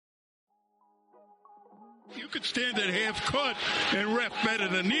You could stand at half court and ref better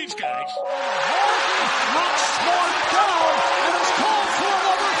than these guys. Knocks Smart down and is called for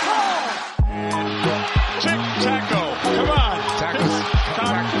another foul. Taco, come on. Taco's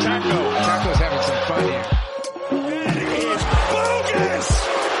having some fun here. That is bogus.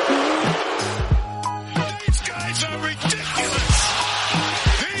 These guys are ridiculous.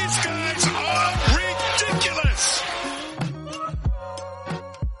 These guys are ridiculous.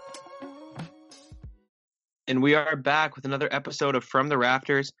 And we are back with another episode of From the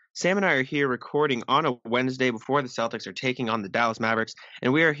Rafters. Sam and I are here recording on a Wednesday before the Celtics are taking on the Dallas Mavericks.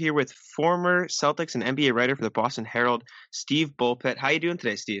 And we are here with former Celtics and NBA writer for the Boston Herald, Steve Bulpett. How you doing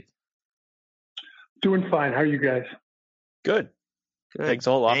today, Steve? Doing fine. How are you guys? Good. Thanks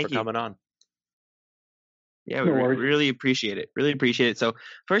a whole lot for you. coming on. Yeah, we really appreciate it. Really appreciate it. So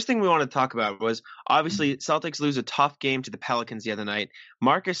first thing we want to talk about was obviously Celtics lose a tough game to the Pelicans the other night.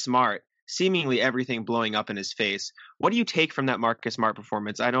 Marcus Smart, seemingly everything blowing up in his face. What do you take from that Marcus Smart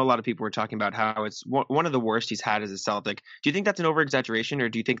performance? I know a lot of people were talking about how it's one of the worst he's had as a Celtic. Do you think that's an over-exaggeration, or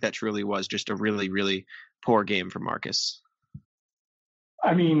do you think that truly was just a really, really poor game for Marcus?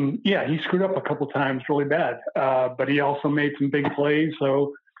 I mean, yeah, he screwed up a couple times really bad, but he also made some big plays.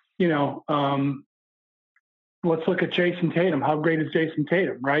 So, let's look at Jason Tatum. How great is Jason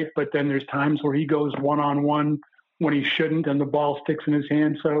Tatum, right? But then there's times where he goes one-on-one when he shouldn't and the ball sticks in his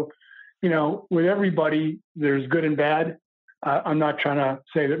hand. So, with everybody, there's good and bad. I'm not trying to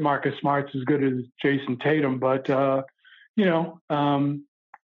say that Marcus Smart's as good as Jason Tatum, but,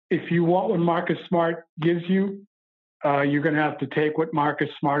 if you want what Marcus Smart gives you, you're going to have to take what Marcus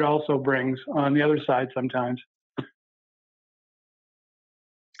Smart also brings on the other side sometimes.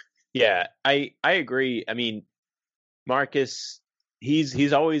 Yeah, I agree. I mean, Marcus,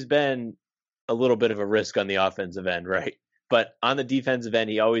 he's always been a little bit of a risk on the offensive end, right? But on the defensive end,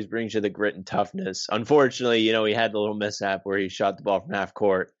 he always brings you the grit and toughness. Unfortunately, he had the little mishap where he shot the ball from half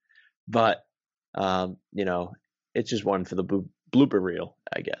court. But, it's just one for the blooper reel,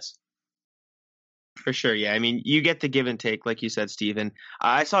 I guess. For sure, yeah. I mean, you get the give and take, like you said, Steven.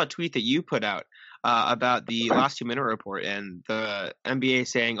 I saw a tweet that you put out about the last 2-minute report and the NBA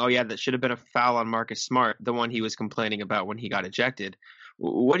saying, oh, yeah, that should have been a foul on Marcus Smart, the one he was complaining about when he got ejected.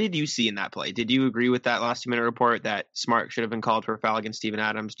 What did you see in that play? Did you agree with that last 2-minute report that Smart should have been called for a foul against Steven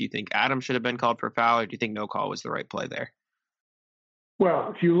Adams? Do you think Adams should have been called for a foul, or do you think no call was the right play there?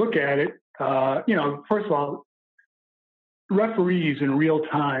 Well, if you look at it, first of all, referees in real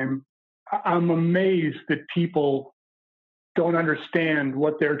time, I'm amazed that people don't understand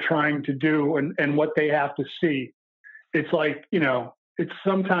what they're trying to do and what they have to see. It's like,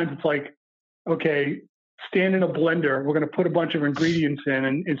 sometimes it's like, okay, stand in a blender. We're going to put a bunch of ingredients in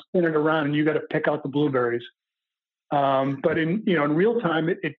and spin it around, and you got to pick out the blueberries. But in real time,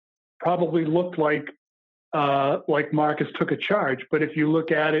 it probably looked like Marcus took a charge. But if you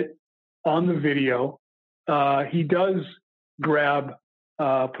look at it on the video, he does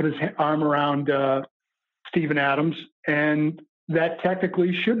put his arm around Steven Adams, and that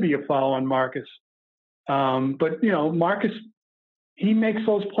technically should be a foul on Marcus. But Marcus, he makes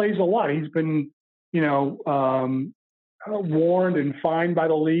those plays a lot. He's been warned and fined by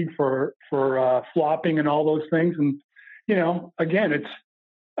the league for flopping and all those things. And, again, it's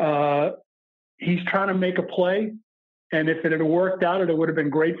he's trying to make a play. And if it had worked out, it would have been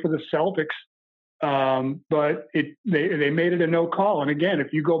great for the Celtics. But they made it a no call. And again,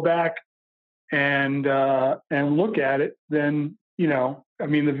 if you go back and look at it, then,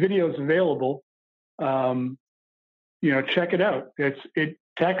 the video's available. Check it out. It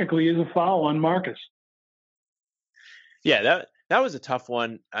technically is a foul on Marcus. Yeah, that was a tough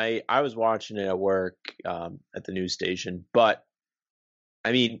one. I was watching it at work at the news station, but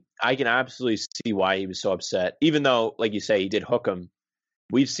I mean, I can absolutely see why he was so upset, even though, like you say, he did hook him.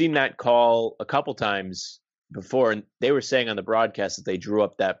 We've seen that call a couple times before, and they were saying on the broadcast that they drew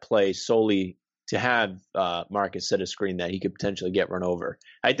up that play solely to have Marcus set a screen that he could potentially get run over.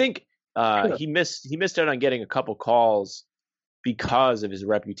 I think he missed out on getting a couple calls because of his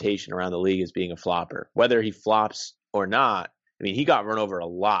reputation around the league as being a flopper. Whether he flops or not, I mean, he got run over a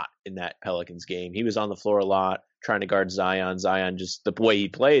lot in that Pelicans game. He was on the floor a lot trying to guard Zion. Zion, just the way he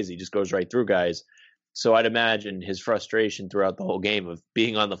plays, he just goes right through guys. So I'd imagine his frustration throughout the whole game of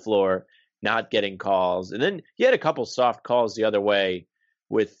being on the floor, not getting calls. And then he had a couple soft calls the other way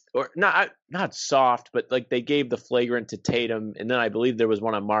or not soft, but like they gave the flagrant to Tatum. And then I believe there was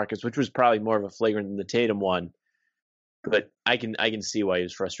one on Marcus, which was probably more of a flagrant than the Tatum one. But I can see why he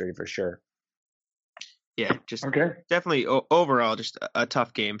was frustrated for sure. Yeah, just definitely overall just a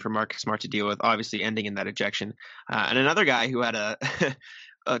tough game for Marcus Smart to deal with, obviously ending in that ejection. And another guy who had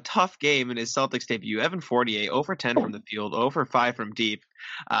a tough game in his Celtics debut. Evan Fournier, 0 for 10 from the field, 0 for 5 from deep.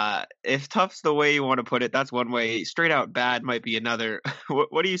 If tough's the way you want to put it, that's one way. Straight out bad might be another.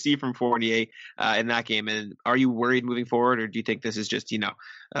 What do you see from Fournier in that game? And are you worried moving forward, or do you think this is just,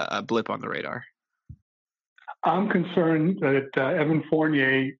 a blip on the radar? I'm concerned that Evan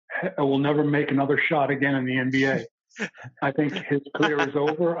Fournier will never make another shot again in the NBA. I think his career is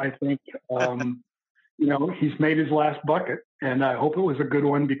over. I think, he's made his last bucket, and I hope it was a good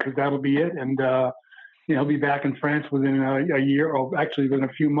one because that'll be it. And, he'll be back in France within a year, or actually within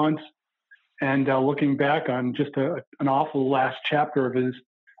a few months, and looking back on just an awful last chapter of his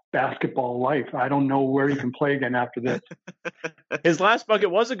basketball life. I don't know where he can play again after this. His last bucket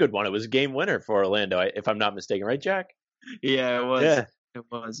was a good one. It was a game winner for Orlando, if I'm not mistaken, right, Jack? Yeah, it was. Yeah. It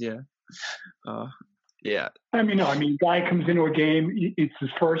was, yeah. Yeah. Guy comes into a game. It's his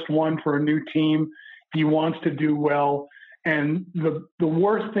first one for a new team. He wants to do well. And the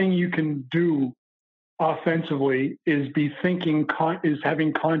worst thing you can do offensively is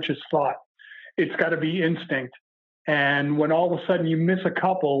having conscious thought. It's got to be instinct. And when all of a sudden you miss a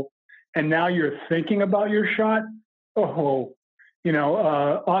couple and now you're thinking about your shot,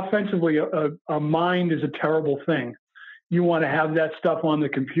 offensively, a mind is a terrible thing. You want to have that stuff on the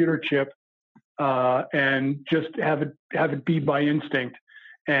computer chip and just have it be by instinct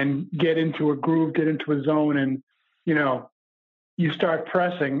and get into a groove, get into a zone, and, you start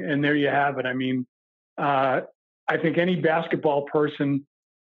pressing, and there you have it. I think any basketball person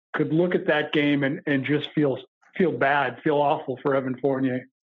could look at that game and just feel bad, feel awful for Evan Fournier.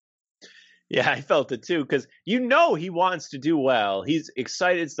 Yeah, I felt it too, because he wants to do well. He's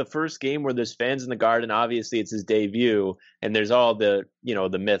excited. It's the first game where there's fans in the Garden. Obviously, it's his debut, and there's all the,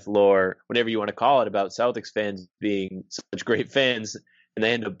 the myth, lore, whatever you want to call it, about Celtics fans being such great fans, and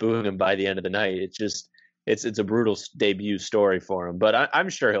they end up booing him by the end of the night. It's a brutal debut story for him, but I'm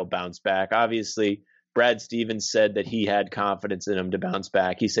sure he'll bounce back. Obviously, Brad Stevens said that he had confidence in him to bounce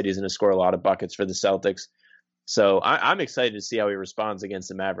back. He said he's going to score a lot of buckets for the Celtics. So I'm excited to see how he responds against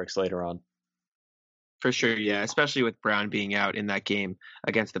the Mavericks later on. For sure, yeah, especially with Brown being out in that game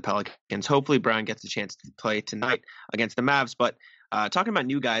against the Pelicans. Hopefully Brown gets a chance to play tonight against the Mavs. But talking about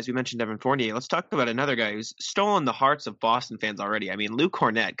new guys, we mentioned Evan Fournier. Let's talk about another guy who's stolen the hearts of Boston fans already. Luke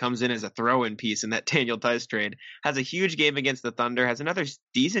Kornet comes in as a throw-in piece in that Daniel Theis trade, has a huge game against the Thunder, has another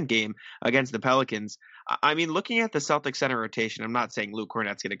decent game against the Pelicans. Looking at the Celtics center rotation, I'm not saying Luke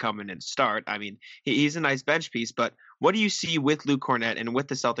Kornet's going to come in and start. He's a nice bench piece, but what do you see with Luke Kornet and with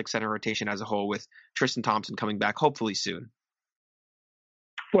the Celtics center rotation as a whole, with Tristan Thompson coming back hopefully soon?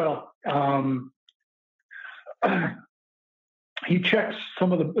 Well, he checks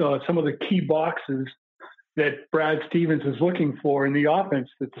some of the key boxes that Brad Stevens is looking for in the offense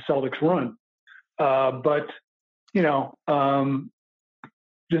that the Celtics run. But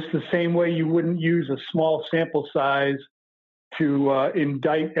just the same way you wouldn't use a small sample size to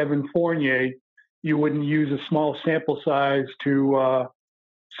indict Evan Fournier, you wouldn't use a small sample size to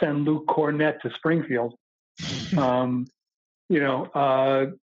send Luke Kornet to Springfield.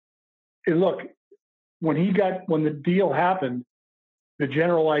 Look, when the deal happened, the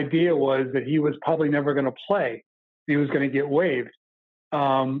general idea was that he was probably never going to play. He was going to get waived.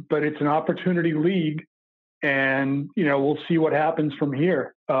 But it's an opportunity league, and we'll see what happens from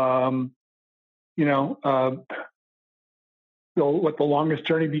here. The longest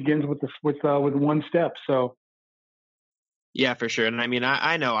journey begins with one step. So. Yeah, for sure. And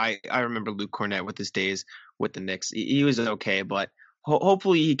I know I remember Luke Kornet with his days with the Knicks. He was okay, but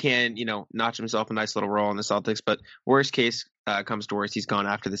hopefully he can, notch himself a nice little role in the Celtics. But worst case comes to worst, he's gone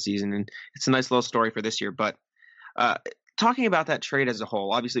after the season, and it's a nice little story for this year. But talking about that trade as a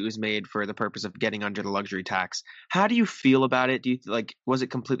whole, obviously it was made for the purpose of getting under the luxury tax. How do you feel about it? Do you was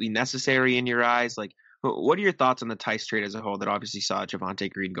it completely necessary in your eyes? What are your thoughts on the Theis trade as a whole that obviously saw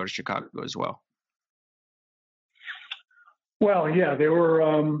Javonte Green go to Chicago as well? Well, yeah, they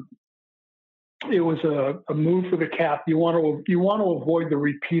were. It was a move for the cap. You want to avoid the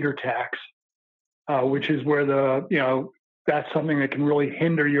repeater tax, which is where that's something that can really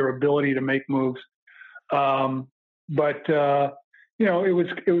hinder your ability to make moves. But it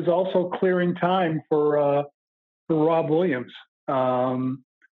was also clearing time for Rob Williams, and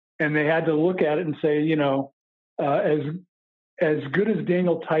they had to look at it and say, as good as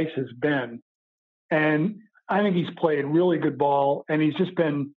Daniel Theis has been, and I think he's played really good ball, and he's just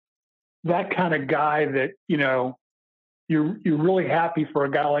been that kind of guy that, you're really happy for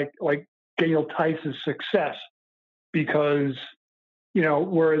a guy like Daniel Theis' success, because,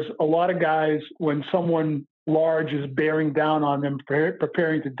 whereas a lot of guys, when someone large is bearing down on them,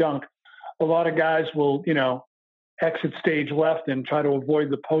 preparing to dunk, a lot of guys will, exit stage left and try to avoid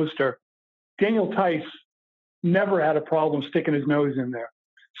the poster. Daniel Tice never had a problem sticking his nose in there.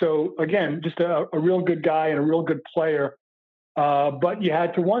 So again, just a real good guy and a real good player. But you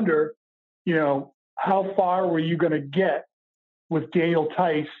had to wonder, how far were you going to get with Daniel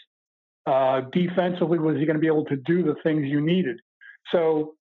Tice? Defensively, was he going to be able to do the things you needed?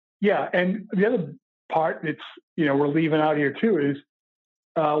 So, yeah. And the other part that's, we're leaving out here too is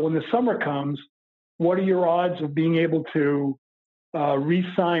when the summer comes, what are your odds of being able to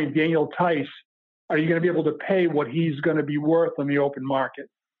re-sign Daniel Tice? Are you going to be able to pay what he's going to be worth on the open market?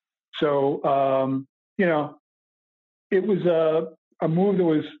 So, it was a move that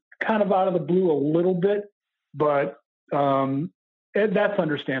was kind of out of the blue a little bit, but that's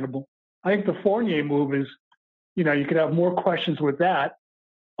understandable. I think the Fournier move is, you could have more questions with that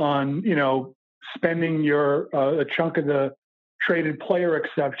on, spending a chunk of the traded player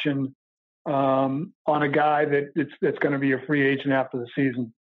exception on a guy that's going to be a free agent after the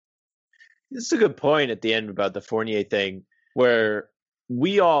season. This is a good point at the end about the Fournier thing, where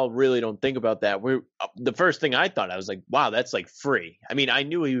we all really don't think about that. The first thing I thought, I was like, wow, that's like free. I mean, I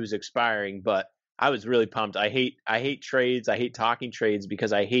knew he was expiring, but I was really pumped. I hate trades. I hate talking trades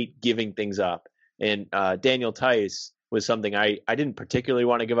because I hate giving things up. And Daniel Tice was something I didn't particularly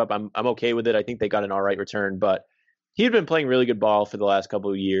want to give up. I'm okay with it. I think they got an all right return, but he had been playing really good ball for the last couple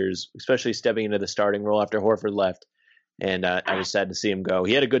of years, especially stepping into the starting role after Horford left. And I was sad to see him go.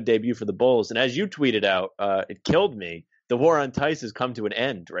 He had a good debut for the Bulls. And as you tweeted out, it killed me. The war on Tice has come to an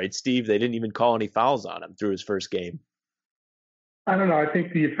end, right, Steve? They didn't even call any fouls on him through his first game. I don't know. I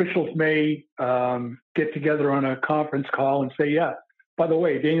think the officials may get together on a conference call and say, yeah, by the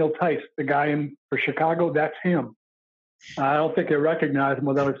way, Daniel Tice, the guy for Chicago, that's him. I don't think they recognize him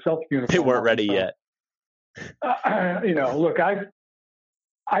without a Celtics uniform. They weren't ready yet. Look, I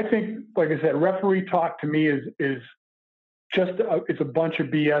think, like I said, referee talk to me is just it's a bunch of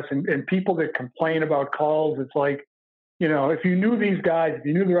BS. And people that complain about calls, it's like, if you knew these guys, if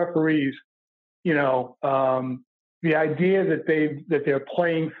you knew the referees, the idea that they're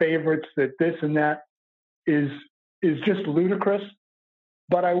playing favorites, that this and that is just ludicrous.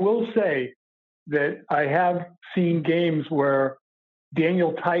 But I will say that I have seen games where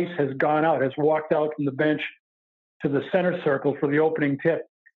Daniel Tice has walked out from the bench to the center circle for the opening tip,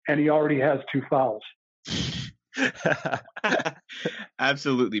 and he already has 2 fouls.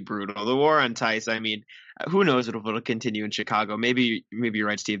 Absolutely brutal. The war on Tice, I mean, who knows if it'll continue in Chicago. Maybe you're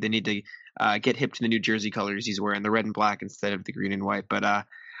right, Steve. They need to get hip to the New Jersey colors he's wearing, the red and black instead of the green and white. But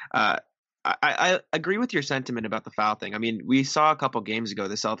I agree with your sentiment about the foul thing. I mean, we saw a couple games ago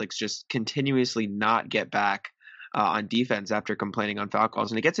the Celtics just continuously not get back on defense after complaining on foul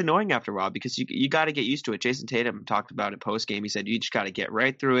calls. And it gets annoying after a while because you got to get used to it. Jason Tatum talked about it post-game. He said, you just got to get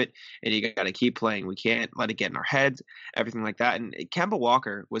right through it and you got to keep playing. We can't let it get in our heads, everything like that. And Kemba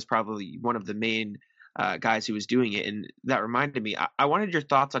Walker was probably one of the main guys who was doing it. And that reminded me, I wanted your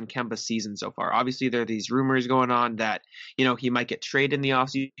thoughts on Kemba's season so far. Obviously, there are these rumors going on that, he might get traded in the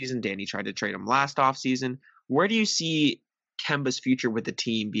offseason. Danny tried to trade him last offseason. Where do you see Kemba's future with the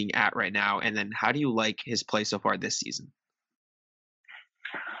team being at right now? And then how do you like his play so far this season?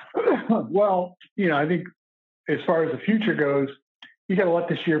 Well, I think as far as the future goes, you got to let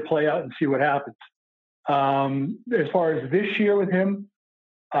this year play out and see what happens. As far as this year with him,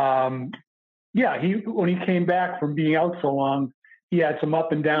 when he came back from being out so long, he had some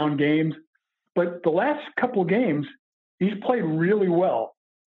up and down games. But the last couple of games, he's played really well.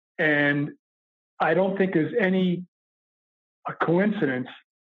 And I don't think there's any coincidence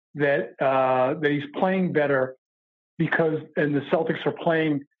that he's playing better and the Celtics are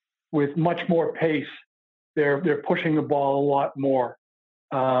playing with much more pace. They're pushing the ball a lot more.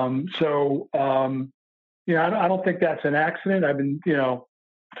 I don't think that's an accident. I've been,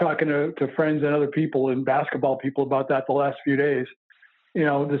 talking to friends and other people and basketball people about that the last few days.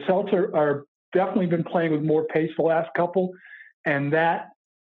 The Celtics are definitely been playing with more pace the last couple, and that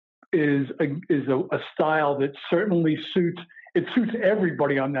is a style that certainly suits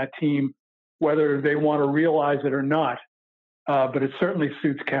everybody on that team, whether they want to realize it or not. But it certainly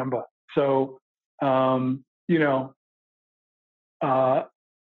suits Kemba. So, I'm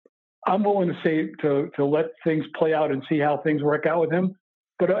willing to say to let things play out and see how things work out with him.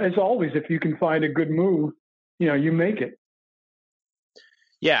 But as always, if you can find a good move, you make it.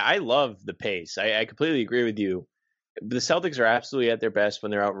 Yeah, I love the pace. I completely agree with you. The Celtics are absolutely at their best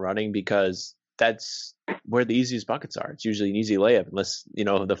when they're out running because that's where the easiest buckets are. It's usually an easy layup unless,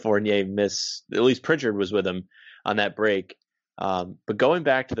 the Fournier miss. At least Pritchard was with him on that break. But going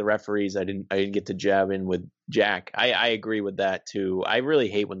back to the referees, I didn't get to jab in with Jack. I agree with that too. I really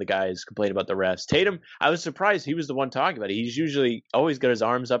hate when the guys complain about the refs. Tatum, I was surprised he was the one talking about it. He's usually always got his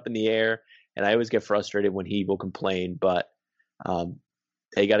arms up in the air, and I always get frustrated when he will complain. But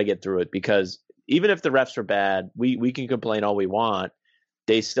they got to get through it, because even if the refs are bad, we can complain all we want.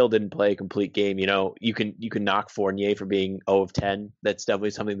 They still didn't play a complete game. You can knock Fournier for being 0 of 10. That's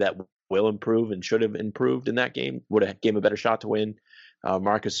definitely something that will improve and should have improved in that game. Would have gave him a better shot to win.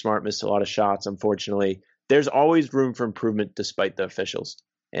 Marcus Smart missed a lot of shots, unfortunately. There's always room for improvement despite the officials.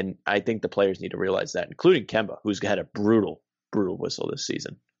 And I think the players need to realize that, including Kemba, who's had a brutal whistle this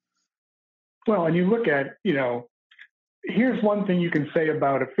season. Well, and you look at, here's one thing you can say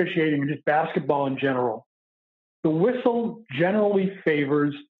about officiating and just basketball in general. The whistle generally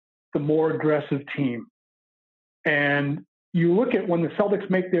favors the more aggressive team. And you look at when the Celtics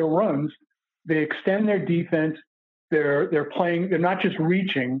make their runs, they extend their defense. They're playing. They're not just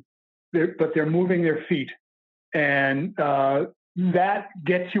reaching, but they're moving their feet, and that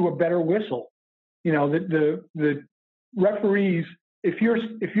gets you a better whistle. The referees, if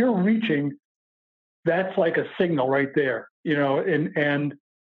you're reaching, that's like a signal right there. And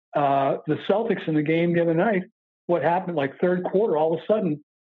the Celtics in the game the other night, what happened? Like third quarter, all of a sudden,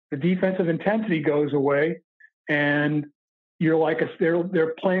 the defensive intensity goes away, and you're like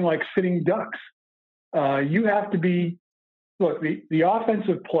they're playing like sitting ducks. You have to be, look, the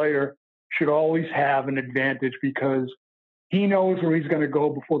offensive player should always have an advantage because he knows where he's going to go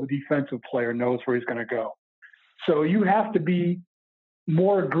before the defensive player knows where he's going to go. So you have to be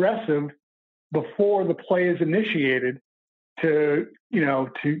more aggressive before the play is initiated to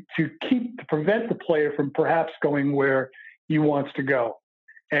prevent the player from perhaps going where he wants to go.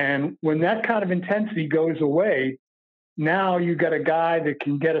 And when that kind of intensity goes away, now you've got a guy that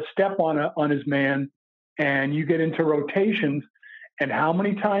can get a step on his man, and you get into rotations. And how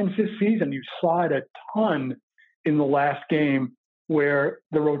many times this season, you saw it a ton in the last game, where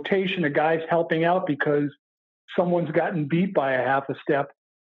the rotation, a guy's helping out because someone's gotten beat by a half a step.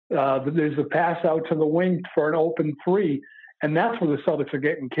 There's a pass out to the wing for an open three, and that's where the Celtics are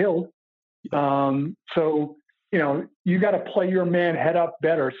getting killed. So, you got to play your man head up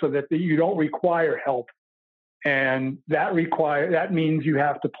better so that you don't require help. And that means you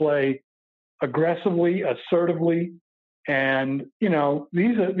have to play aggressively, assertively. And,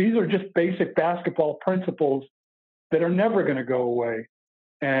 these are just basic basketball principles that are never going to go away.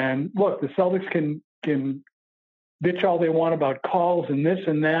 And look, the Celtics can bitch all they want about calls and this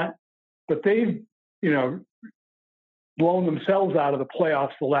and that, but they've, blown themselves out of the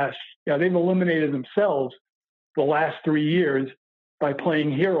playoffs they've eliminated themselves the last 3 years by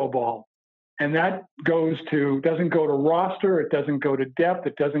playing hero ball. And that doesn't go to roster. It doesn't go to depth.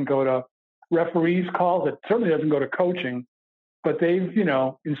 It doesn't go to referees calls. It certainly doesn't go to coaching, but they've,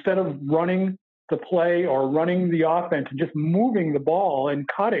 instead of running the play or running the offense and just moving the ball and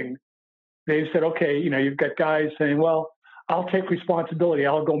cutting, they've said, okay, you've got guys saying, well, I'll take responsibility.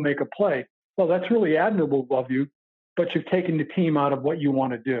 I'll go make a play. Well, that's really admirable of you, but you've taken the team out of what you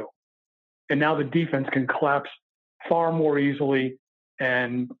want to do. And now the defense can collapse far more easily,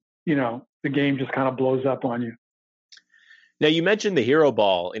 and, the game just kind of blows up on you. Now, you mentioned the hero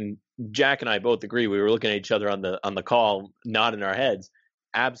ball, and Jack and I both agree. We were looking at each other on the call, nodding our heads.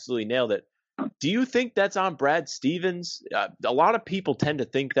 Absolutely nailed it. Do you think that's on Brad Stevens? A lot of people tend to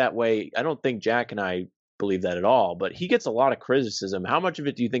think that way. I don't think Jack and I believe that at all, but he gets a lot of criticism. How much of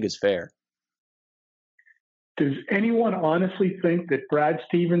it do you think is fair? Does anyone honestly think that Brad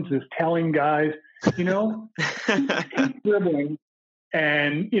Stevens is telling guys, keep dribbling,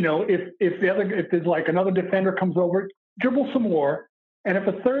 and if there's like another defender comes over, dribble some more, and if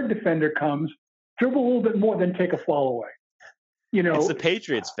a third defender comes, dribble a little bit more, then take a fall away. It's the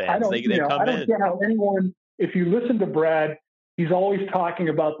Patriots fans. They come in. I don't get how anyone. If you listen to Brad, he's always talking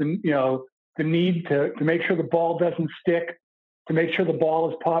about the need to make sure the ball doesn't stick, to make sure the ball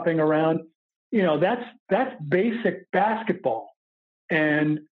is popping around. That's basic basketball.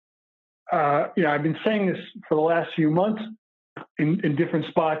 And I've been saying this for the last few months in different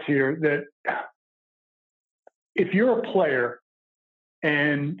spots here, that if you're a player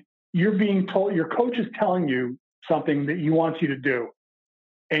and you're being told, your coach is telling you something that he wants you to do,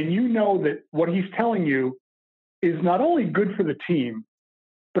 and you know that what he's telling you is not only good for the team,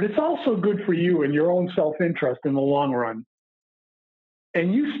 but it's also good for you and your own self-interest in the long run,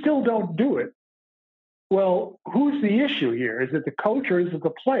 and you still don't do it, well, who's the issue here? Is it the coach or is it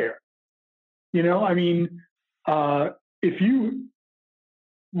the player?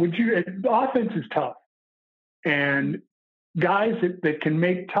 Offense is tough, and guys that can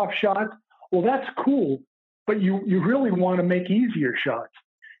make tough shots, well, that's cool. but you really want to make easier shots.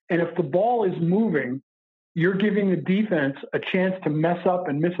 And if the ball is moving, you're giving the defense a chance to mess up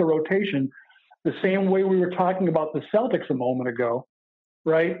and miss a rotation the same way we were talking about the Celtics a moment ago,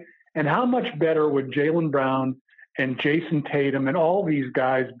 right? And how much better would Jaylen Brown and Jason Tatum and all these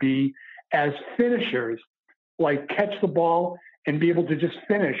guys be as finishers, like catch the ball and be able to just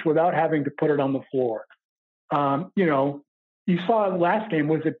finish without having to put it on the floor? You saw last game,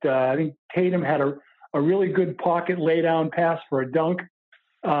 was it, I think Tatum had a really good pocket lay down pass for a dunk.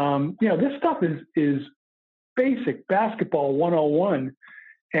 This stuff is basic basketball 101.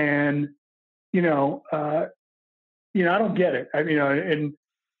 And, I don't get it. And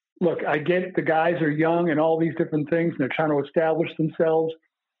look, I get it. The guys are young and all these different things, and they're trying to establish themselves.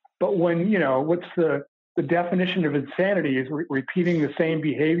 But when, what's the definition of insanity is repeating the same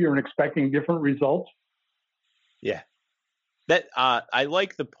behavior and expecting different results. Yeah. That I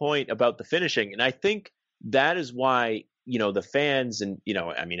like the point about the finishing. And I think that is why, the fans and,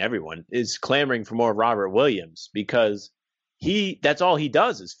 everyone is clamoring for more Robert Williams, because that's all he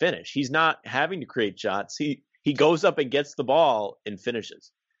does is finish. He's not having to create shots. He goes up and gets the ball and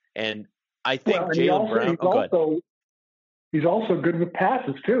finishes. And I think Jaylen Brown. He's also good with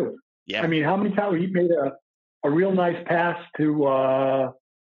passes too. Yeah. I mean, how many times he made a real nice pass to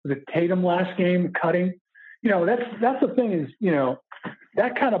the Tatum last game, cutting? That's the thing is,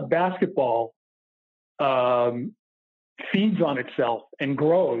 that kind of basketball feeds on itself and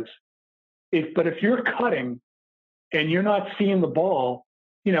grows. But if you're cutting and you're not seeing the ball,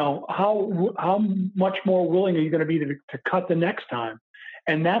 how much more willing are you going to be to cut the next time?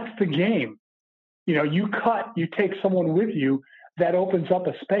 And that's the game. You cut, you take someone with you, that opens up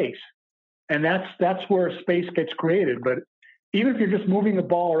a space. And that's where space gets created. But even if you're just moving the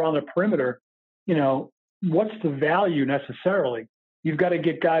ball around the perimeter, what's the value necessarily? You've got to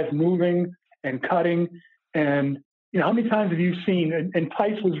get guys moving and cutting. And, how many times have you seen, and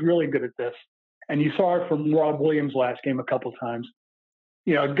Tice was really good at this, and you saw it from Rob Williams last game a couple of times.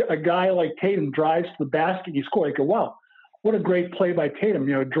 A guy like Tatum drives to the basket, you score. You go, wow, what a great play by Tatum,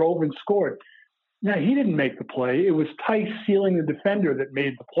 drove and scored. Now, he didn't make the play. It was Tice sealing the defender that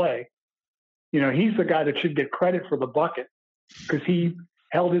made the play. He's the guy that should get credit for the bucket because he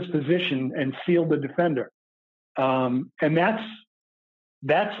held his position and sealed the defender. And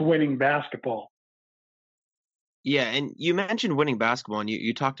that's winning basketball. Yeah, and you mentioned winning basketball, and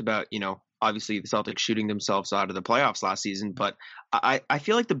you talked about, obviously the Celtics shooting themselves out of the playoffs last season, but I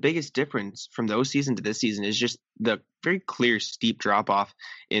feel like the biggest difference from those season to this season is just the very clear steep drop-off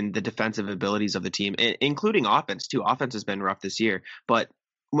in the defensive abilities of the team, including offense, too. Offense has been rough this year, but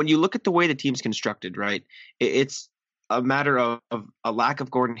when you look at the way the team's constructed, right, it's a matter of a lack of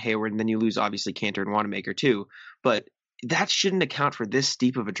Gordon Hayward, and then you lose, obviously, Cantor and Wanamaker, too, but that shouldn't account for this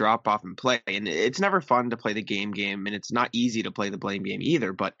steep of a drop-off in play. And it's never fun to play the game, and it's not easy to play the blame game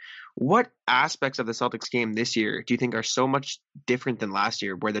either. But what aspects of the Celtics game this year do you think are so much different than last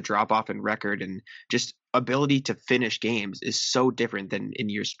year, where the drop-off in record and just ability to finish games is so different than in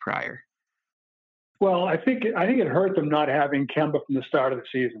years prior? Well, I think it hurt them not having Kemba from the start of the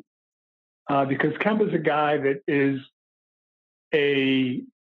season, because Kemba's a guy that is a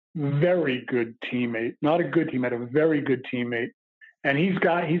very good teammate, not a good teammate, a very good teammate. And he's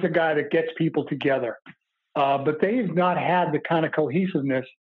a guy that gets people together. But they've not had the kind of cohesiveness.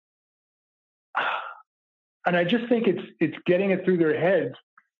 And I just think it's getting it through their heads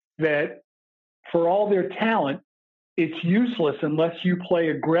that for all their talent, it's useless unless you play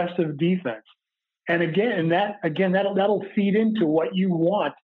aggressive defense. And that'll feed into what you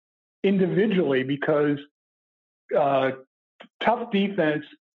want individually, because tough defense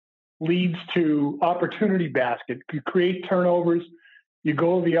leads to opportunity basket. You create turnovers, you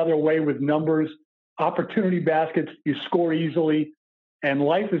go the other way with numbers, opportunity baskets, you score easily, and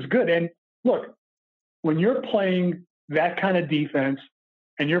life is good. And look, when you're playing that kind of defense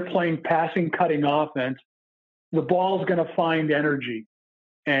and you're playing passing, cutting offense, the ball's going to find energy.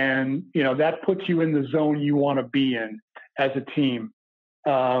 And, that puts you in the zone you want to be in as a team.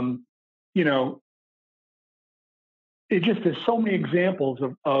 It just, there's so many examples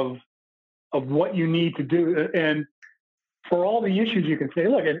of what you need to do. And for all the issues you can say,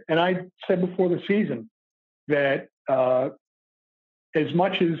 look, and I said before the season that as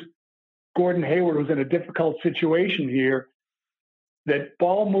much as Gordon Hayward was in a difficult situation here, that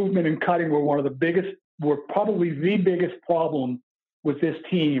ball movement and cutting were probably the biggest problem with this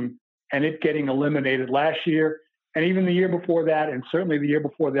team, and it getting eliminated last year and even the year before that, and certainly the year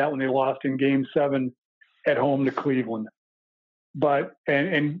before that when they lost in Game 7 at home to Cleveland. But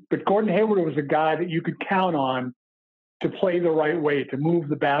Gordon Hayward was a guy that you could count on to play the right way, to move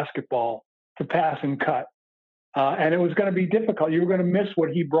the basketball, to pass and cut. and it was going to be difficult. You were going to miss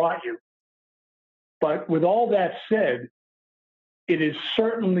what he brought you. But with all that said, it is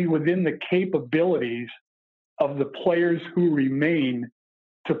certainly within the capabilities of the players who remain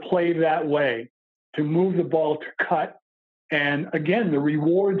to play that way, to move the ball, to cut. And again, the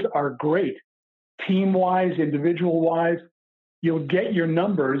rewards are great. Team-wise, individual-wise, you'll get your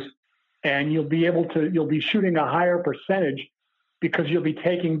numbers and you'll be shooting a higher percentage because you'll be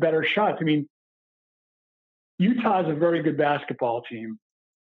taking better shots. I mean, Utah's a very good basketball team,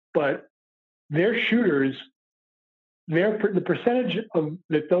 but their shooters, the percentage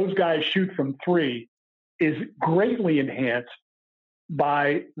that those guys shoot from three is greatly enhanced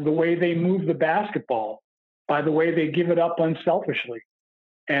by the way they move the basketball, by the way they give it up unselfishly.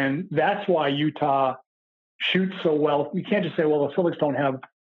 And that's why Utah shoots so well. You can't just say, well, the Celtics don't have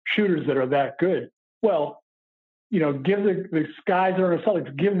shooters that are that good. Well, give the guys that are in the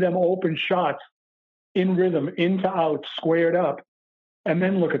Celtics, give them open shots in rhythm, into out, squared up, and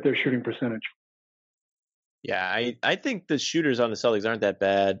then look at their shooting percentage. Yeah, I think the shooters on the Celtics aren't that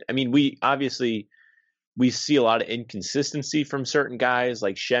bad. I mean, we see a lot of inconsistency from certain guys,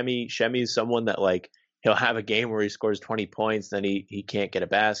 like Shemi. Shemi's someone that, like, he'll have a game where he scores 20 points, then he can't get a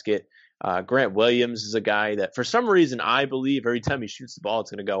basket. Grant Williams is a guy that, for some reason, I believe every time he shoots the ball,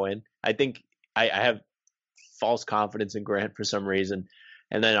 it's going to go in. I think I have false confidence in Grant for some reason.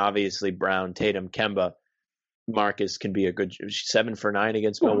 And then obviously Brown, Tatum, Kemba, Marcus can be a good 7 for 9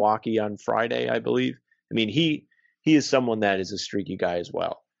 against Milwaukee on Friday, I believe. I mean, he is someone that is a streaky guy as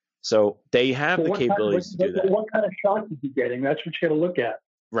well. So they have the capabilities to do that. What kind of shots is he getting? That's what you got to look at.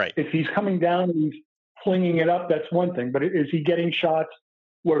 Right. If he's coming down and he's flinging it up, that's one thing. But is he getting shots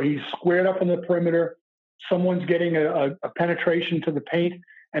where he's squared up in the perimeter, someone's getting a penetration to the paint,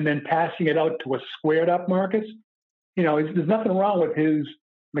 and then passing it out to a squared up Marcus? There's nothing wrong with his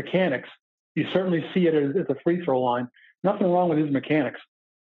mechanics. You certainly see it at the free throw line. Nothing wrong with his mechanics.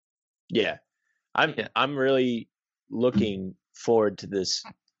 Yeah. I'm really looking forward to this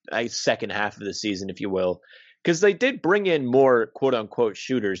second half of the season, if you will, because they did bring in more quote unquote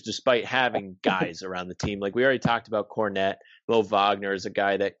shooters despite having guys around the team. Like we already talked about Cornette. Mo Wagner is a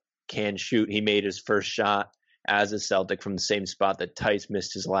guy that can shoot. He made his first shot as a Celtic from the same spot that Tice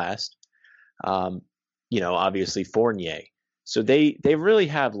missed his last. Obviously Fournier. So they really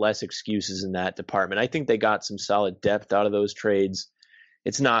have less excuses in that department. I think they got some solid depth out of those trades.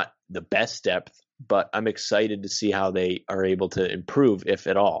 It's not the best depth, but I'm excited to see how they are able to improve, if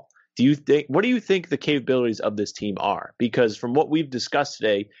at all. What do you think the capabilities of this team are? Because from what we've discussed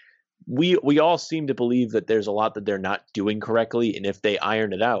today, we all seem to believe that there's a lot that they're not doing correctly, and if they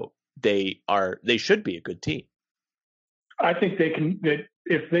iron it out, they should be a good team. I think that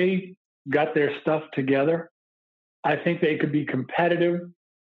if they got their stuff together, I think they could be competitive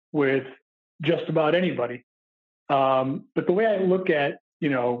with just about anybody. But the way I look at,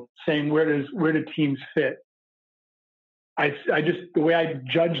 saying where do teams fit, the way I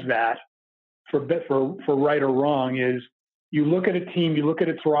judge that for right or wrong is you look at a team, you look at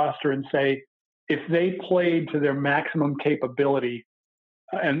its roster and say, if they played to their maximum capability,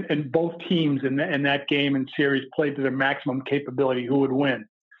 and both teams in that game and series played to their maximum capability, who would win?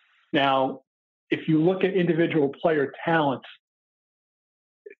 Now, if you look at individual player talents,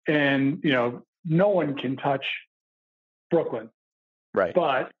 and no one can touch Brooklyn, right?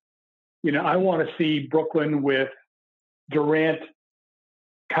 But I want to see Brooklyn with Durant,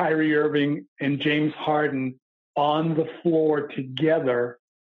 Kyrie Irving, and James Harden on the floor together,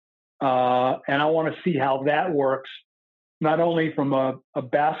 and I want to see how that works, not only from a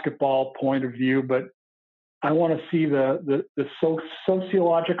basketball point of view, but I want to see the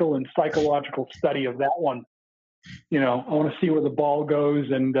sociological and psychological study of that one. I want to see where the ball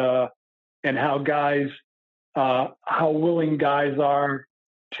goes and how willing guys are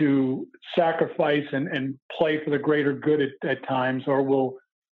to sacrifice and play for the greater good at times, or will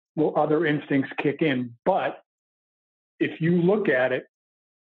other instincts kick in? But if you look at it,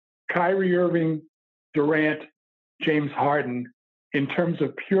 Kyrie Irving, Durant, James Harden, in terms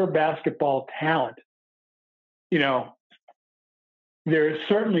of pure basketball talent, there's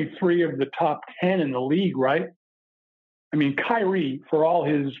certainly 3 of the top 10 in the league, right? I mean, Kyrie, for all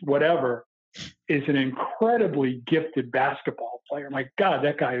his whatever, is an incredibly gifted basketball player. My God,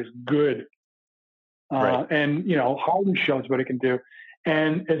 that guy is good. Right. And, Harden shows what he can do.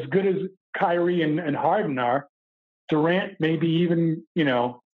 And as good as Kyrie and Harden are, Durant may be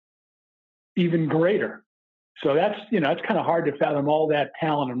even greater. So that's kind of hard to fathom all that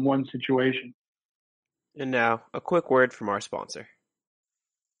talent in one situation. And now, a quick word from our sponsor.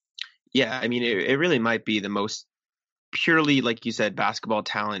 Yeah, I mean, it really might be the most purely, like you said, basketball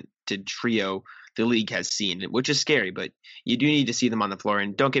talented trio the league has seen, which is scary. But you do need to see them on the floor.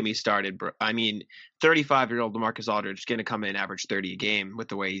 And don't get me started, bro. I mean, 35-year-old LaMarcus Aldridge is going to come in and average 30 a game with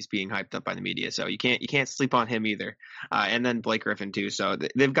the way he's being hyped up by the media. So you can't sleep on him either. And then Blake Griffin too. So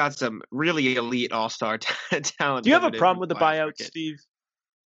they've got some really elite all-star talent. Do you have a problem with the buyout, Steve?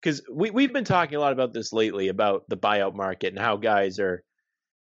 Because we've been talking a lot about this lately, about the buyout market and how guys are,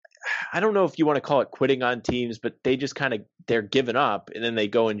 I don't know if you want to call it quitting on teams, but they just they're giving up and then they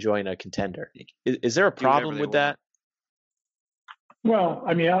go and join a contender. Is there a problem with that? Well,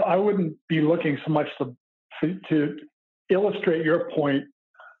 I mean, I wouldn't be looking so much to illustrate your point.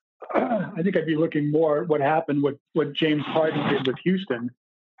 I think I'd be looking more at what happened with what James Harden did with Houston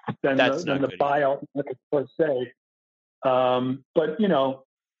than the buyout market per se. But,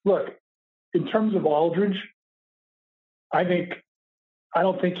 look, in terms of Aldridge, I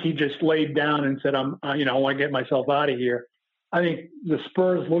don't think he just laid down and said, I want to get myself out of here. I think the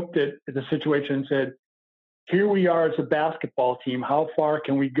Spurs looked at the situation and said, here we are as a basketball team. How far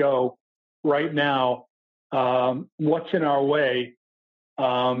can we go right now? What's in our way? Is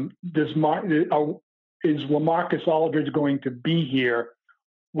LaMarcus Aldridge going to be here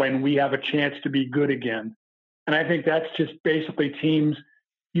when we have a chance to be good again? And I think that's just basically teams.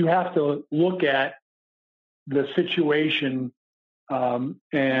 You have to look at the situation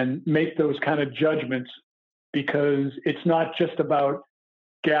and make those kind of judgments, because it's not just about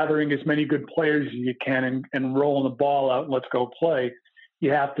gathering as many good players as you can and rolling the ball out and let's go play.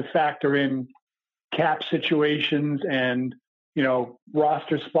 You have to factor in cap situations and,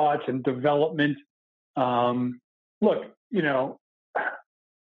 roster spots and development. Look,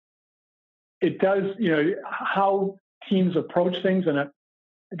 it does, how teams approach things. And I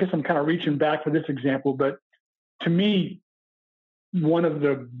guess I'm kind of reaching back for this example, but to me, one of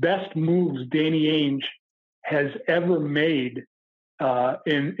the best moves Danny Ainge has ever made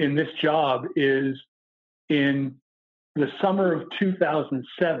in this job is in the summer of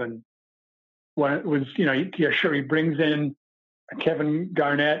 2007, when it was, sure, he brings in Kevin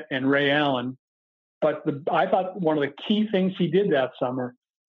Garnett and Ray Allen, but I thought one of the key things he did that summer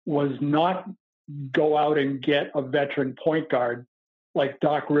was not go out and get a veteran point guard like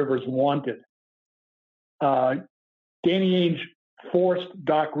Doc Rivers wanted. Danny Ainge forced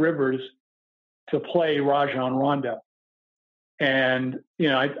Doc Rivers to play Rajon Rondo. And,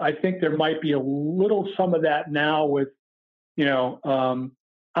 I think there might be a little some of that now with, I'm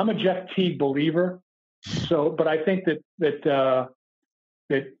a Jeff Teague believer. But I think that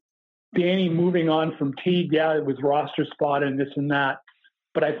Danny moving on from Teague, it was roster spot and this and that.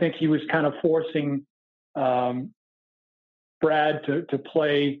 But I think he was kind of forcing Brad to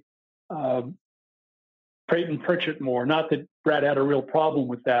play Peyton Pritchett more. Not that Brad had a real problem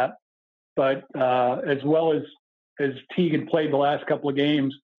with that, but as well as Teague had played the last couple of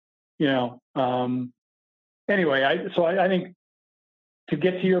games, anyway, I think, to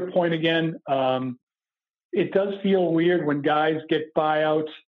get to your point again, it does feel weird when guys get buyouts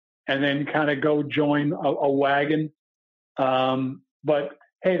and then kind of go join a wagon. But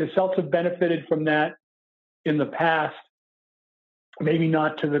hey, the Celtics have benefited from that in the past. Maybe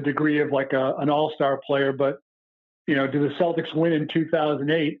not to the degree of like an all-star player, but do the Celtics win in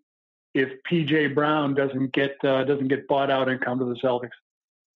 2008 if PJ Brown doesn't get bought out and come to the Celtics?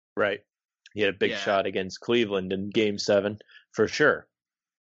 Right. He had a big shot against Cleveland in Game 7 for sure.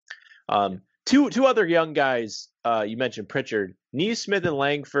 Two other young guys you mentioned, Pritchard, Nesmith, and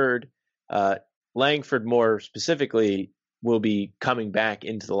Langford. Langford more specifically will be coming back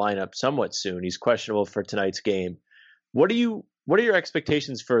into the lineup somewhat soon. He's questionable for tonight's game. What are your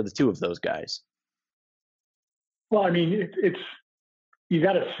expectations for the two of those guys? Well, I mean, it's you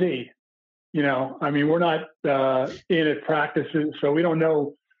got to see. We're not in at practices, so we don't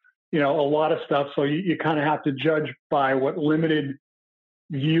know, a lot of stuff. So you kind of have to judge by what limited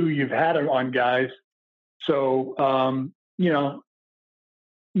view you've had on guys. So,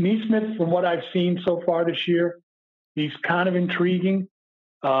 Nesmith, from what I've seen so far this year, he's kind of intriguing.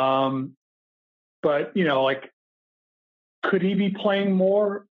 But, could he be playing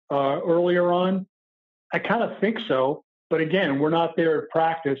more earlier on? I kind of think so. But again, we're not there at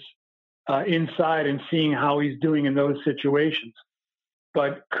practice inside and seeing how he's doing in those situations.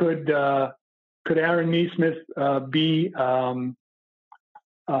 But could Aaron Nesmith be Duncan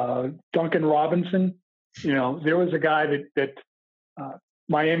Robinson? There was a guy that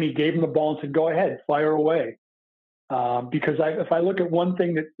Miami gave him the ball and said, "Go ahead, fire away." Because if I look at one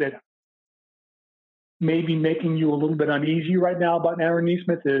thing that may be making you a little bit uneasy right now about Aaron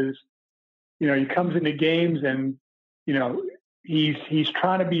Nesmith is, he comes into games and he's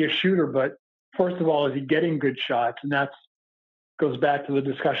trying to be a shooter, but first of all, is he getting good shots? And that goes back to the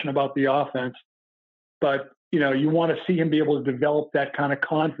discussion about the offense. but you want to see him be able to develop that kind of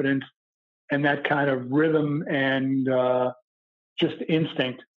confidence and that kind of rhythm and just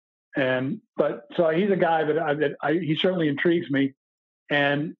instinct. So he's a guy that he certainly intrigues me.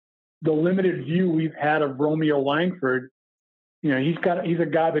 And the limited view we've had of Romeo Langford, he's a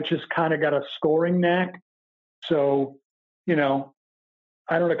guy that just kind of got a scoring knack. So,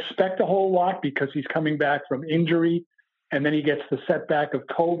 I don't expect a whole lot because he's coming back from injury, and then he gets the setback of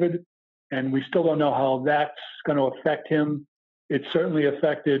COVID, and we still don't know how that's going to affect him. It certainly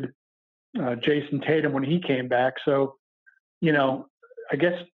affected Jason Tatum when he came back. So, I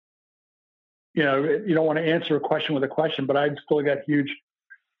guess, you don't want to answer a question with a question, but I've still got huge,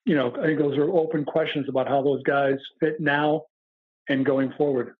 I think those are open questions about how those guys fit now and going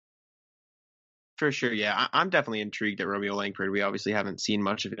forward. For sure, yeah. I'm definitely intrigued at Romeo Langford. We obviously haven't seen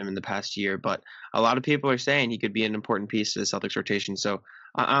much of him in the past year, but a lot of people are saying he could be an important piece to the Celtics rotation. So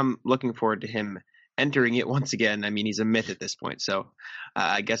I'm looking forward to him entering it once again. I mean, he's a myth at this point, so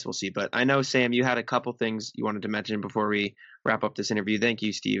I guess we'll see. But I know, Sam, you had a couple things you wanted to mention before we wrap up this interview. Thank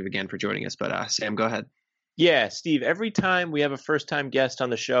you, Steve, again for joining us. But Sam, go ahead. Yeah, Steve, every time we have a first-time guest on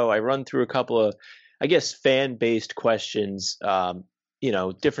the show, I run through a couple of, I guess, fan-based questions,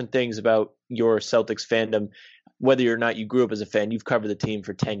 different things about your Celtics fandom, whether or not you grew up as a fan. You've covered the team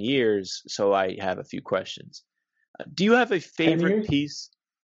for 10 years, so I have a few questions. Do you have a favorite piece?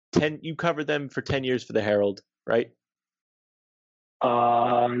 You covered them for 10 years for the Herald, right?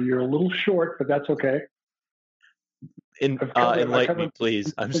 You're a little short, but that's okay. Enlighten me,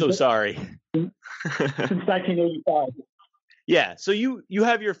 please. I'm so sorry. Since 1985. Yeah, so you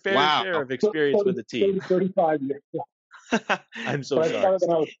have your fair share of experience with the team. 35 years. I'm so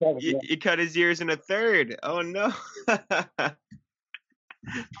sorry. You cut his years in a third. Oh no. I'm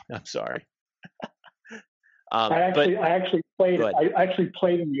sorry. I actually played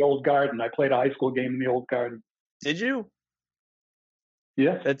in the Old Garden. I played a high school game in the Old Garden. Did you?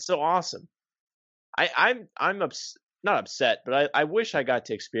 Yeah. That's so awesome. I'm not upset, but I wish I got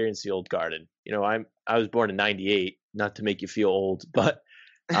to experience the Old Garden. I was born in '98, not to make you feel old, but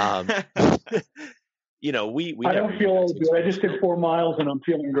we I don't feel old. I just did 4 miles and I'm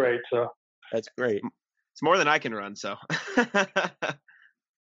feeling great. So that's great. It's more than I can run. So,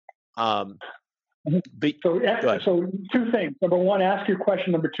 so 2 things. Number 1, ask your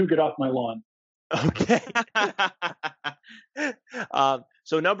question. Number 2, get off my lawn. Okay.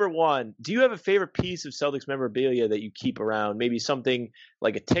 So number 1, do you have a favorite piece of Celtics memorabilia that you keep around? Maybe something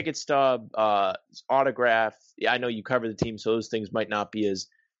like a ticket stub, autograph. Yeah, I know you cover the team, so those things might not be as,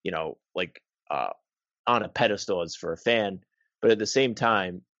 on a pedestal as for a fan. But at the same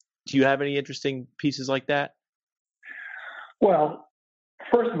time, do you have any interesting pieces like that? Well,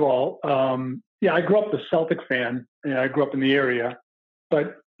 first of all, I grew up a Celtic fan. I grew up in the area.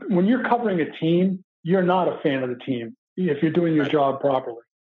 But when you're covering a team, you're not a fan of the team if you're doing your job properly.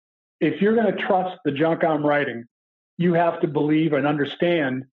 If you're going to trust the junk I'm writing, you have to believe and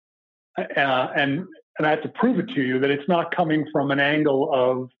understand, and I have to prove it to you that it's not coming from an angle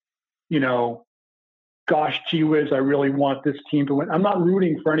of, gosh, gee whiz, I really want this team to win. I'm not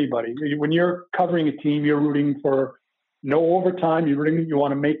rooting for anybody. When you're covering a team, you're rooting for no overtime. You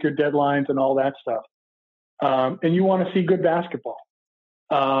want to make your deadlines and all that stuff. And you want to see good basketball.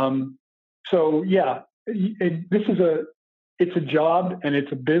 It's a job and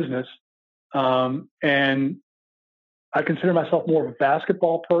it's a business. And I consider myself more of a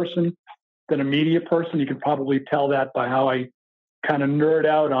basketball person than a media person. You can probably tell that by how I kind of nerd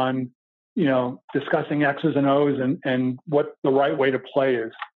out on, discussing X's and O's and what the right way to play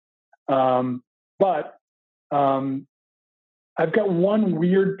is. But I've got one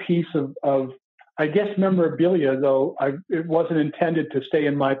weird piece of I guess, memorabilia, though it wasn't intended to stay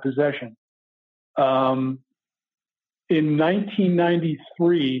in my possession. In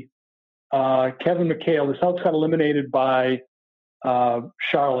 1993, Kevin McHale, the Celtics got eliminated by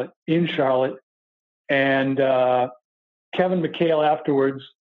Charlotte, and Kevin McHale afterwards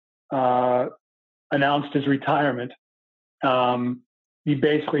announced his retirement. He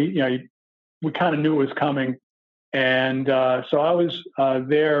basically, we kind of knew it was coming. And so I was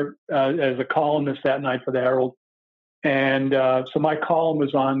there as a columnist that night for the Herald. And so my column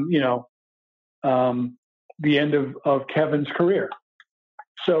was on, the end of Kevin's career.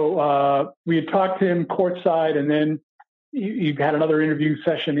 So we had talked to him courtside, and then he had another interview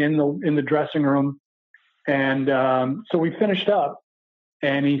session in the dressing room. And so we finished up,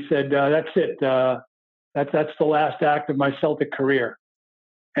 and he said, "That's it. That's the last act of my Celtic career."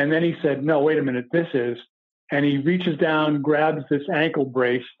 And then he said, "No, wait a minute. This is." And he reaches down, grabs this ankle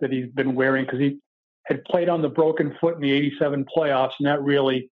brace that he's been wearing because he had played on the broken foot in the '87 playoffs, and that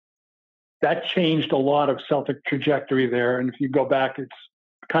really that changed a lot of Celtic trajectory there. And if you go back, it's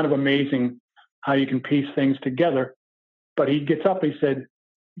kind of amazing how you can piece things together. But he gets up,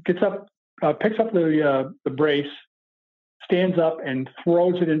 picks up the brace, stands up and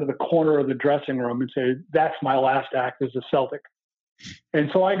throws it into the corner of the dressing room and says, "That's my last act as a Celtic." And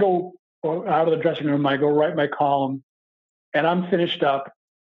so I go out of the dressing room, I go write my column, and I'm finished up.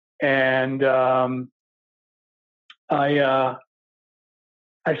 And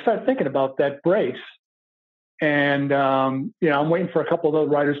I start thinking about that brace. And, I'm waiting for a couple of those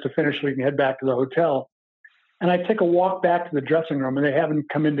writers to finish so we can head back to the hotel. And I take a walk back to the dressing room, and they haven't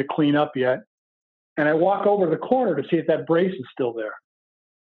come in to clean up yet. And I walk over to the corner to see if that brace is still there.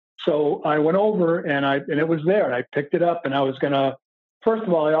 So I went over, and it was there. And I picked it up, and I was going to, first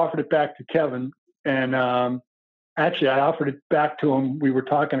of all, I offered it back to Kevin. And actually, I offered it back to him. We were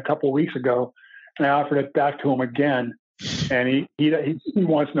talking a couple of weeks ago, and I offered it back to him again. And he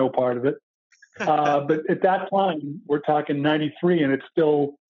wants no part of it. But at that time, we're talking 93, and it's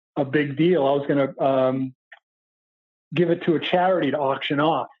still a big deal. I was going to give it to a charity to auction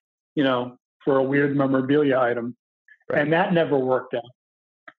off, for a weird memorabilia item. Right. And that never worked out.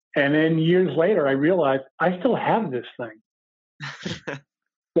 And then years later, I realized I still have this thing.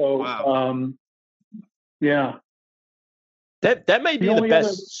 So, wow. Yeah. That may be the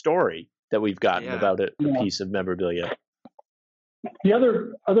best story that we've gotten about a piece of memorabilia. The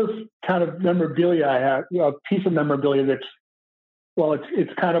other kind of memorabilia I have, a piece of memorabilia that's, well,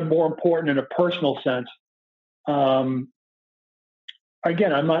 it's kind of more important in a personal sense.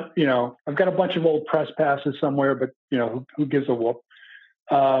 Again, I'm not, I've got a bunch of old press passes somewhere, but who gives a whoop?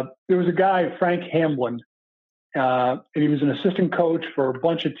 There was a guy, Frank Hamblin, and he was an assistant coach for a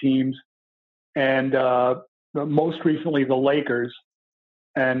bunch of teams, and most recently the Lakers.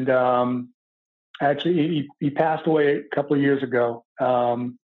 And actually, he passed away a couple of years ago.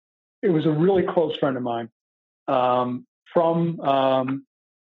 It was a really close friend of mine from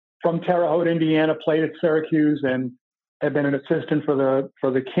Terre Haute, Indiana. Played at Syracuse and had been an assistant for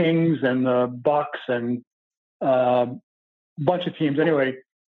the Kings and the Bucks and a bunch of teams. Anyway,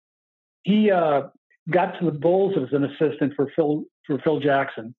 he got to the Bulls as an assistant for Phil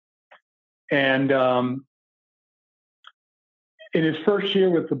Jackson, and in his first year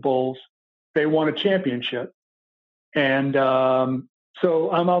with the Bulls, they won a championship. And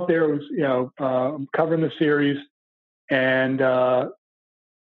so I'm out there, covering the series, and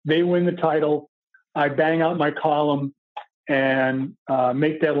they win the title. I bang out my column and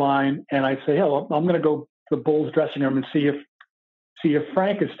make deadline, and I say, "Hell, I'm going to go to the Bulls dressing room and see if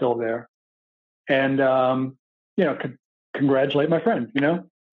Frank is still there," and congratulate my friend,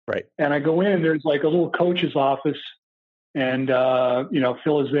 Right. And I go in, and there's like a little coach's office. And,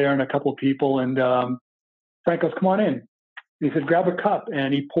 Phil is there and a couple of people. And Frank goes, "Come on in." He said, "Grab a cup."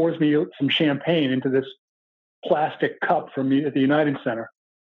 And he pours me some champagne into this plastic cup from me at the United Center.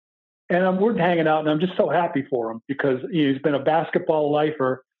 And we're hanging out, and I'm just so happy for him because he's been a basketball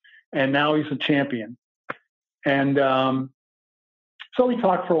lifer, and now he's a champion. And so we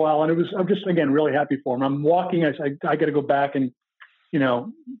talked for a while, and I'm just, again, really happy for him. I'm walking. I got to go back and,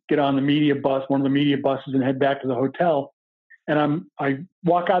 get on the media bus, one of the media buses, and head back to the hotel. And I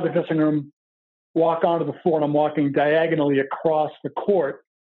walk out of the dressing room, walk onto the floor, and I'm walking diagonally across the court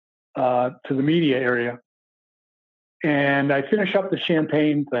to the media area. And I finish up the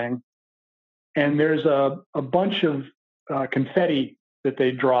champagne thing, and there's a bunch of confetti that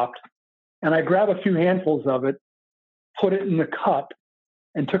they dropped. And I grab a few handfuls of it, put it in the cup,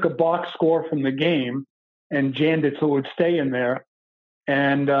 and took a box score from the game and jammed it so it would stay in there.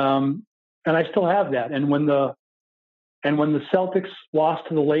 And I still have that. And when the Celtics lost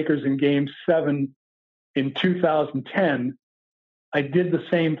to the Lakers in Game 7 in 2010, I did the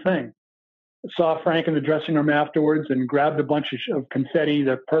same thing. I saw Frank in the dressing room afterwards and grabbed a bunch of confetti,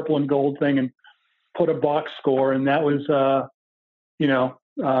 the purple and gold thing, and put a box score. And that was,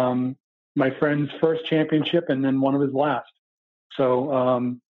 my friend's first championship and then one of his last.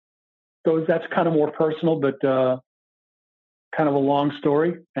 So that's kind of more personal, but kind of a long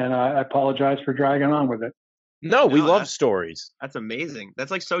story. And I apologize for dragging on with it. No, we love stories. That's amazing.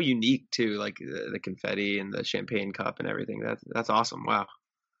 That's like so unique too, like the confetti and the champagne cup and everything. That's awesome. Wow.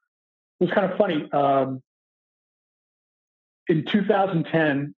 It was kind of funny. In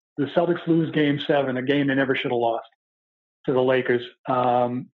 2010, the Celtics lose Game 7, a game they never should have lost, to the Lakers.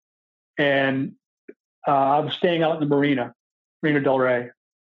 And I was staying out in the Marina Del Rey,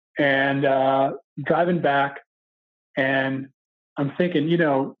 and driving back, and I'm thinking,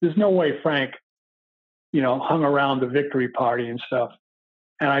 there's no way Frank, hung around the victory party and stuff.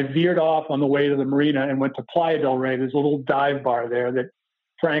 And I veered off on the way to the Marina and went to Playa del Rey. There's a little dive bar there that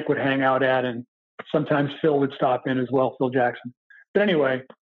Frank would hang out at, and sometimes Phil would stop in as well, Phil Jackson. But anyway,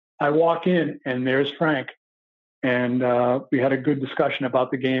 I walk in and there's Frank, and we had a good discussion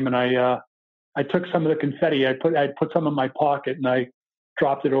about the game. And I took some of the confetti. I put some in my pocket, and I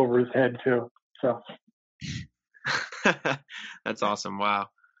dropped it over his head too. So that's awesome. Wow.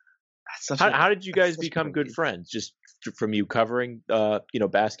 How did you guys become good friends? Just from you covering,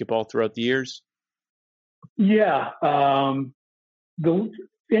 basketball throughout the years? Yeah. The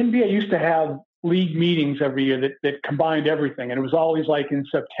NBA used to have league meetings every year that combined everything. And it was always like in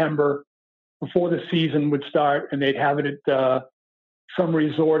September before the season would start, and they'd have it at some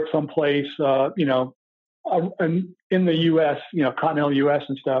resort, someplace, in the U.S., continental U.S.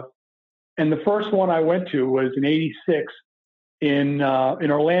 and stuff. And the first one I went to was in '86 in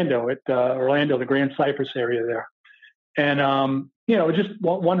Orlando, at Orlando, the Grand Cypress area there. And, just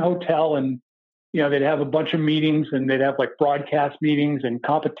one hotel, and, they'd have a bunch of meetings, and they'd have like broadcast meetings and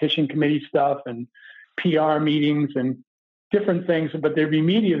competition committee stuff and PR meetings and different things, but there'd be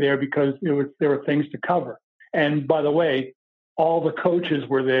media there because there were things to cover. And by the way, all the coaches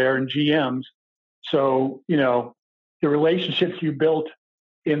were there and GMs. So, the relationships you built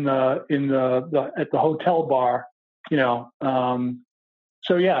at the hotel bar, so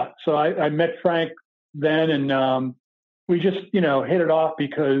I met Frank then, and we just, hit it off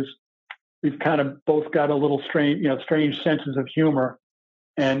because we've kind of both got a little strange senses of humor.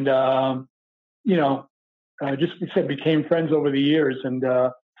 And, just we said became friends over the years. And,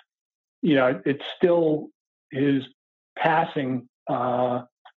 it's still, his passing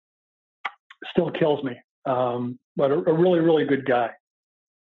still kills me. But a really, really good guy.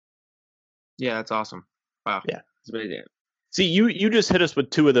 Yeah, that's awesome. Wow. Yeah. See, you just hit us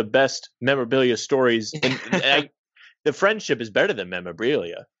with two of the best memorabilia stories. And the friendship is better than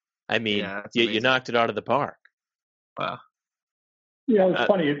memorabilia. I mean, you knocked it out of the park. Wow. Yeah, it's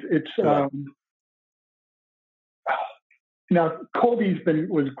funny. Now Kobe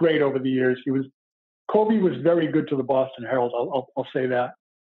was great over the years. Kobe was very good to the Boston Herald. I'll say that.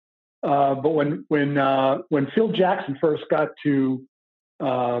 But when Phil Jackson first got to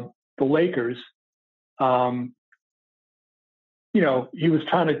the Lakers, he was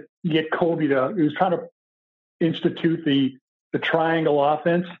trying to get Kobe he was trying to institute the triangle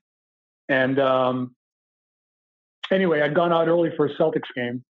offense. And anyway, I'd gone out early for a Celtics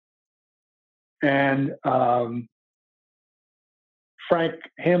game, and Frank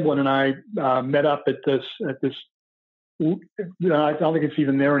Hamblin and I met up at this. I don't think it's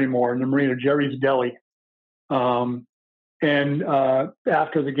even there anymore, in the Marina, Jerry's Deli. And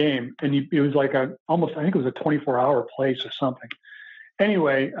after the game, and it was like I think it was a 24-hour place or something.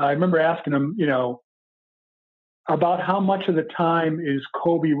 Anyway, I remember asking him, about how much of the time is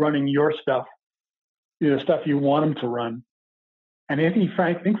Kobe running your stuff, stuff you want him to run. And I think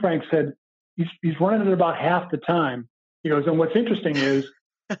Frank said he's running it about half the time. He goes, and what's interesting is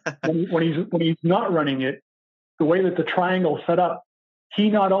when he's not running it, the way that the triangle's set up, he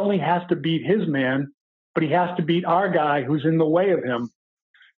not only has to beat his man, but he has to beat our guy who's in the way of him.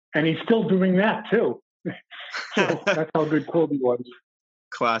 And he's still doing that too. So that's how good Kobe was.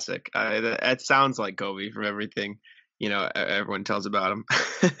 Classic. That sounds like Kobe from everything, everyone tells about him.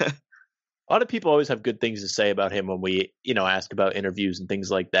 A lot of people always have good things to say about him when we, ask about interviews and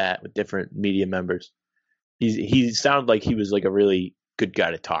things like that with different media members. He sounded like he was like a really good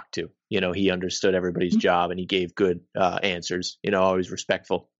guy to talk to. He understood everybody's job and he gave good answers, always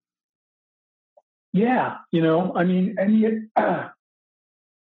respectful. Yeah. And you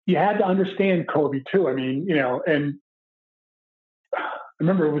had to understand Kobe too. And I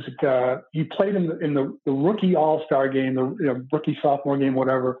remember it was he played in the rookie All-Star game, the rookie sophomore game,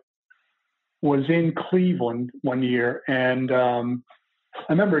 whatever, was in Cleveland one year. And I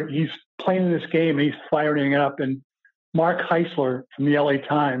remember he's playing in this game and he's firing up, and Mark Heisler from the LA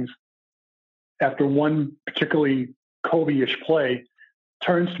Times, after one particularly Kobe-ish play,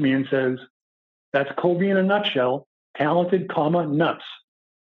 turns to me and says, "That's Kobe in a nutshell, talented, nuts."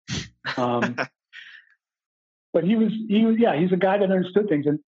 But he's a guy that understood things.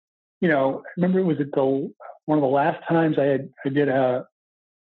 And, I remember it was at one of the last times I did a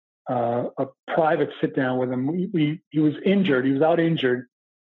private sit down with him. He was injured. He was out injured.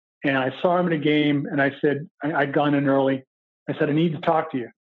 And I saw him in a game, and I said, I'd gone in early. I said, "I need to talk to you."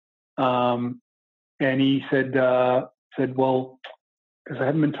 And he said, "Well, because I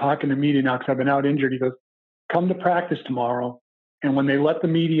haven't been talking to media now because I've been out injured." He goes, "Come to practice tomorrow. And when they let the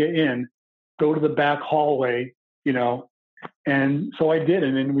media in, go to the back hallway, And so I did.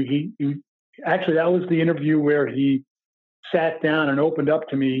 And then he actually, that was the interview where he sat down and opened up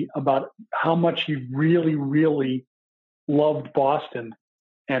to me about how much he really, really loved Boston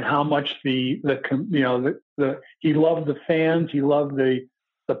and how much he loved the fans, he loved the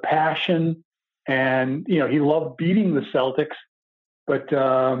passion, and he loved beating the Celtics, but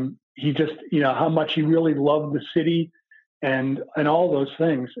he just how much he really loved the city and all those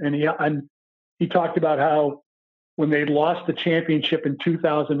things. And he talked about how when they lost the championship in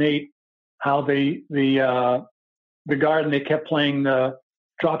 2008, how the Garden, they kept playing the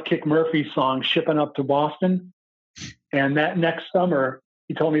Dropkick Murphys song "Shipping Up to Boston," and that next summer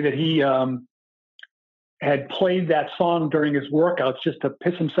he told me that he had played that song during his workouts just to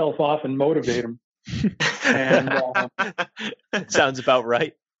piss himself off and motivate him. And sounds about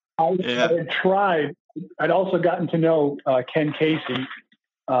right. I had tried. I'd also gotten to know Ken Casey,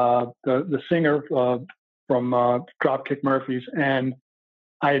 the singer from Dropkick Murphys, and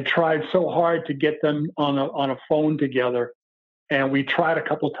I had tried so hard to get them on a phone together, and we tried a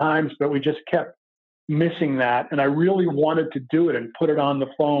couple of times, but we just kept missing that. And I really wanted to do it and put it on the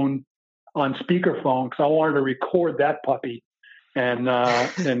phone, on speakerphone, because I wanted to record that puppy and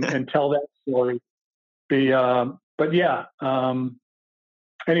tell that story. But yeah.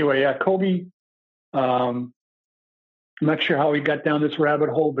 Anyway, yeah, Kobe. I'm not sure how he got down this rabbit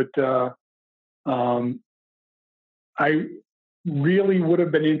hole, but I really would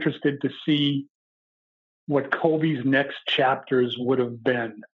have been interested to see what Kobe's next chapters would have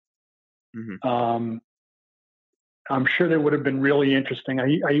been. Mm-hmm. I'm sure they would have been really interesting.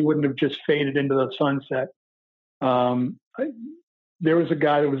 He wouldn't have just faded into the sunset. There was a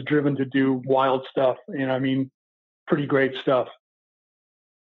guy that was driven to do wild stuff, and I mean, pretty great stuff.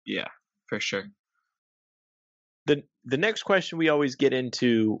 Yeah, for sure. The next question we always get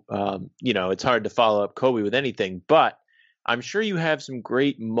into, it's hard to follow up Kobe with anything, but I'm sure you have some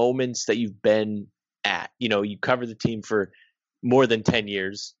great moments that you've been at. You covered the team for more than 10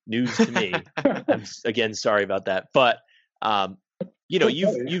 years. News to me. I'm again sorry about that, but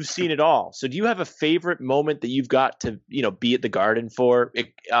you've seen it all. So do you have a favorite moment that you've got to be at the Garden for?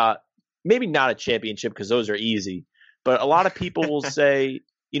 Maybe not a championship because those are easy, but a lot of people will say.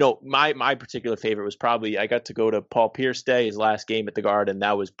 My particular favorite was probably I got to go to Paul Pierce Day, his last game at the Garden.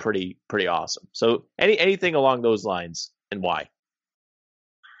 That was pretty awesome. So anything along those lines and why?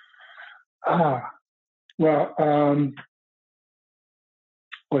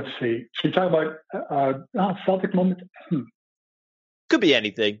 Let's see. Should we talk about Celtic moment? Could be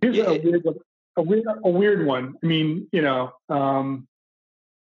anything. Here's a weird one. I mean, a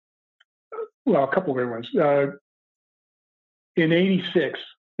couple of weird ones. In '86,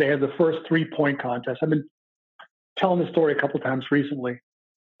 they had the first 3-point contest. I've been telling the story a couple of times recently.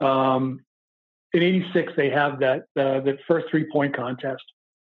 In '86, they have that first 3-point contest,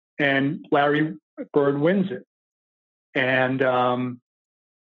 and Larry Bird wins it. And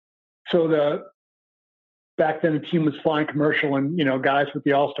so back then the team was flying commercial, and guys with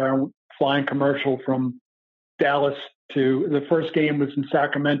the All-Star flying commercial from Dallas to the first game was in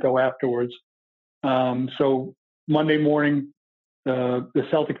Sacramento afterwards. So Monday morning, the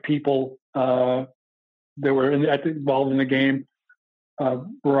Celtic people that were involved in the game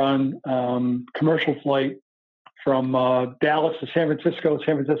were on commercial flight from Dallas to San Francisco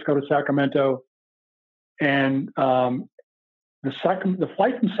to Sacramento, and the flight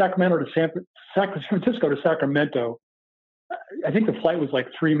from Sacramento to San Francisco to Sacramento, I think the flight was like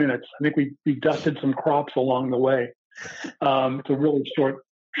 3 minutes. I think we dusted some crops along the way. It's a really short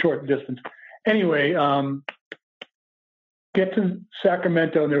distance. Anyway, get to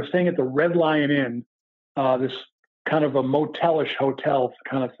Sacramento, and they were staying at the Red Lion Inn, this kind of a motelish hotel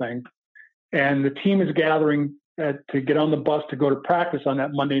kind of thing. And the team is gathering to get on the bus to go to practice on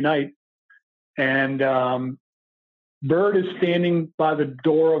that Monday night. And Bird is standing by the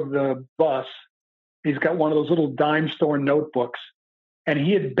door of the bus. He's got one of those little dime store notebooks, and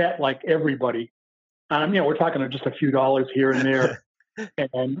he had bet like everybody. We're talking just a few dollars here and there.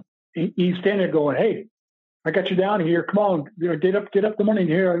 And he's standing there going, "Hey, I got you down here. Come on, get up the money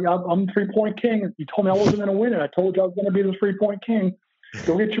here. I'm the 3-point king. You told me I wasn't going to win it. I told you I was going to be the 3-point king.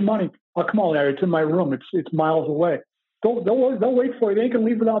 Go get your money. Oh, come on, Larry. It's in my room. It's miles away. Don't wait for it. They ain't going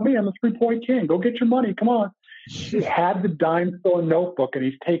to leave without me. I'm the 3-point king. Go get your money. Come on." He had the dime store notebook, and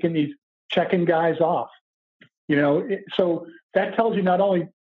he's checking guys off. So that tells you not only, of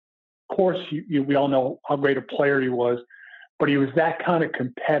course, we all know how great a player he was, but he was that kind of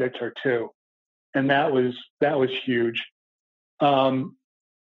competitor too. And that was huge. If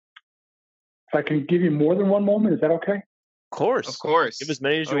I can give you more than one moment, is that okay? Of course. Give as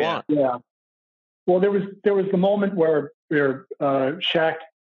many as you want. Yeah. Well, there was the moment where Shaq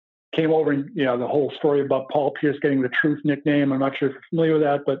came over, and the whole story about Paul Pierce getting the Truth nickname. I'm not sure if you're familiar with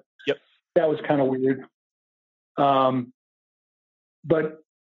that, but yep, that was kind of weird. But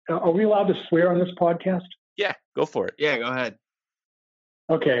are we allowed to swear on this podcast? Yeah, go for it. Yeah, go ahead.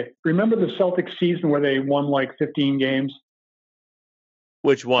 Okay. Remember the Celtics season where they won like 15 games?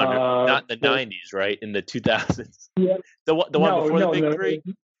 Which one? Not in the 90s, right? In the 2000s. Yeah. The one before the big three?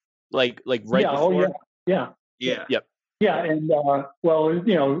 Like right before? Yeah. Yep. Yeah, and well,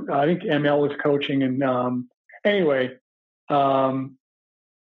 I think ML was coaching, and anyway, the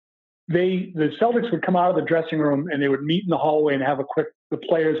Celtics would come out of the dressing room and they would meet in the hallway and the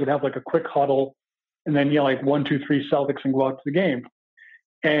players would have like a quick huddle, and then like 1, 2, 3 Celtics and go out to the game.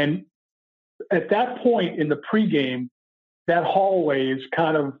 And at that point in the pregame, that hallway is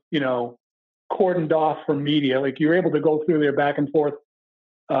kind of cordoned off from media. Like you're able to go through there back and forth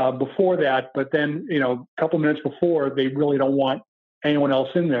before that, but then a couple minutes before, they really don't want anyone else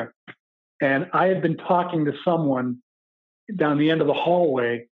in there. And I had been talking to someone down the end of the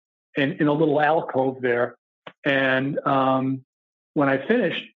hallway and in a little alcove there. And when I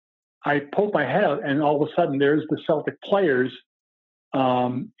finished, I poked my head out, and all of a sudden there's the Celtic players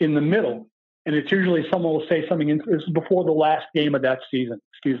in the middle. And it's usually someone will say something. This is before the last game of that season.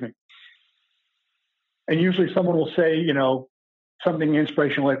 Excuse me. And usually someone will say, something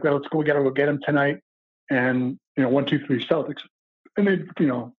inspirational like, well, we got to go get them tonight. And, 1, 2, 3 Celtics. And they,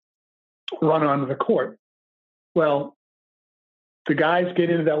 run onto the court. Well, the guys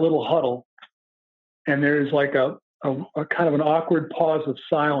get into that little huddle, and there's like a kind of an awkward pause of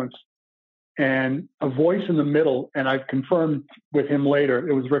silence, and a voice in the middle, and I've confirmed with him later,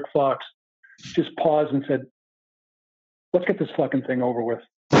 it was Rick Fox, just paused and said, let's get this fucking thing over with.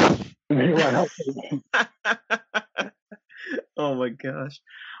 And they went out. Oh my gosh.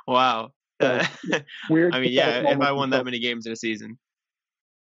 Wow. Weird. I mean, yeah, if I won that many games in a season.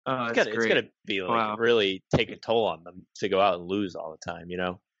 It's gonna be like really take a toll on them to go out and lose all the time,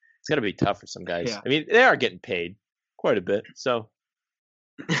 It's gonna be tough for some guys. Yeah. I mean, they are getting paid quite a bit, so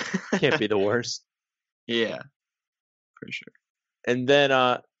can't be the worst. Yeah, for sure. And then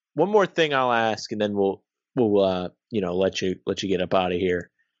one more thing I'll ask, and then we'll let you get up out of here.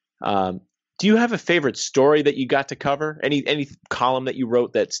 Do you have a favorite story that you got to cover? Any column that you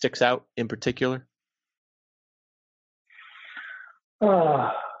wrote that sticks out in particular?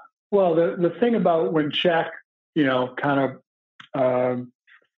 Well, the thing about when Shaq, kind of,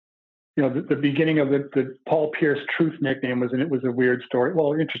 the beginning of the Paul Pierce Truth nickname it was a weird story.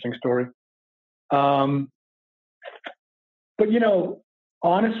 Well, interesting story. But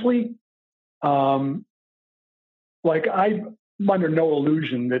honestly, like I'm under no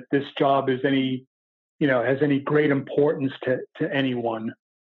illusion that this job is has any great importance to anyone.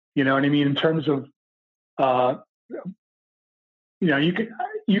 You know what I mean? In terms of,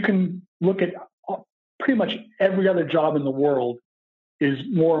 you can look at pretty much every other job in the world is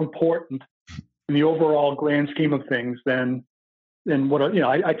more important in the overall grand scheme of things than what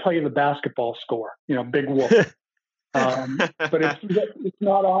I tell you the basketball score. Big whoop. But it's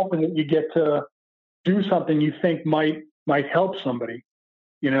not often that you get to do something you think might help somebody,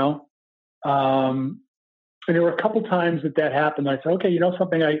 and there were a couple times that happened. I said, okay,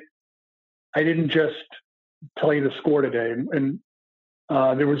 something, I didn't just tell you the score today. And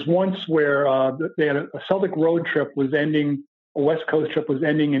there was once where they had a Celtic road trip was ending, a West Coast trip was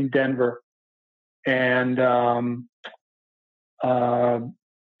ending in Denver. And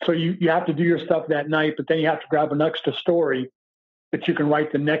so you have to do your stuff that night, but then you have to grab an extra story that you can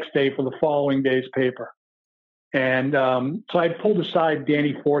write the next day for the following day's paper. And so I pulled aside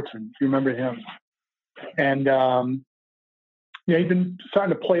Danny Fortson, if you remember him. And he'd been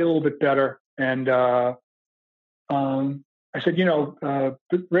starting to play a little bit better. And I said,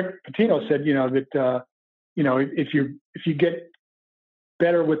 Rick Pitino said, that if you get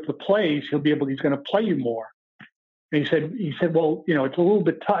better with the plays, he's going to play you more. And he said, well, it's a little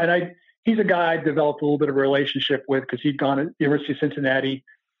bit tough. And he's a guy I developed a little bit of a relationship with because he'd gone to the University of Cincinnati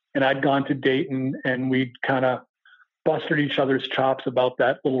and I'd gone to Dayton, and we'd kind of busted each other's chops about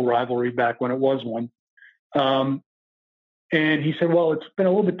that little rivalry back when it was one. And he said, well, it's been a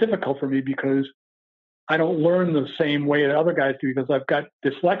little bit difficult for me because I don't learn the same way that other guys do because I've got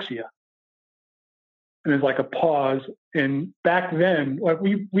dyslexia. And there's like a pause. And back then, like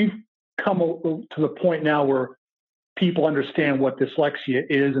we've come to the point now where people understand what dyslexia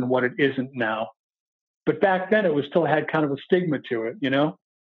is and what it isn't now. But back then, it was still had kind of a stigma to it,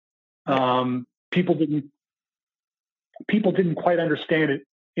 People didn't quite understand it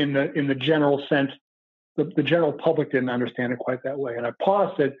in the general sense. The general public didn't understand it quite that way. And I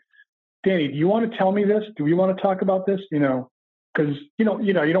paused, said, Danny, do you want to tell me this? Do we want to talk about this? Because you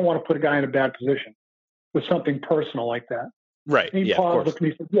don't want to put a guy in a bad position with something personal like that. Right. And he paused, looked at me,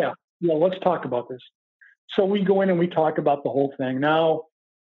 and said, yeah, let's talk about this. So we go in and we talk about the whole thing. Now,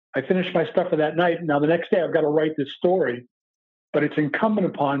 I finished my stuff for that night. Now the next day I've got to write this story, but it's incumbent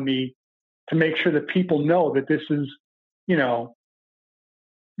upon me to make sure that people know that this is,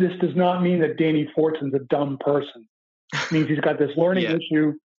 this does not mean that Danny Fortson's a dumb person. It means he's got this learning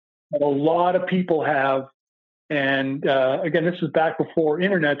issue that a lot of people have. And again, this was back before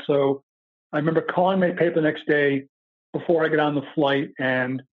internet. So I remember calling my paper the next day before I got on the flight,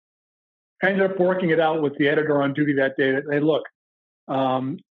 and I ended up working it out with the editor on duty that day that, hey, look,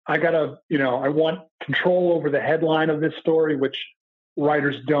 I gotta, I want control over the headline of this story, which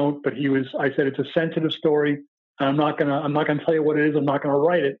writers don't, but I said, it's a sensitive story. And I'm not gonna tell you what it is. I'm not gonna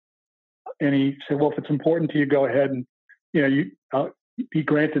write it. And he said, well, if it's important to you, go ahead. And, he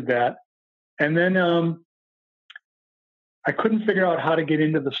granted that. And then I couldn't figure out how to get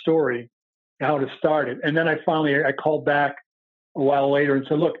into the story, how to start it. And then I called back a while later and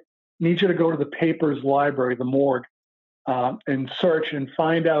said, look, I need you to go to the paper's library, the morgue, and search and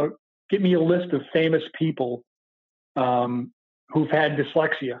find out, get me a list of famous people who've had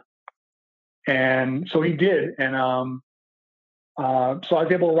dyslexia. And so he did. And so I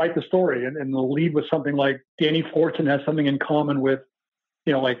was able to write the story. And the lead was something like Danny Fortson has something in common with,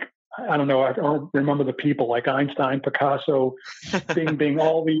 I don't know, I don't remember the people, like Einstein, Picasso, Bing Bing,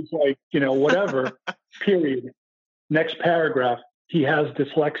 all these, whatever, period. Next paragraph, he has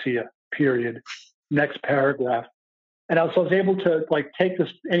dyslexia, period. Next paragraph. And I was able to take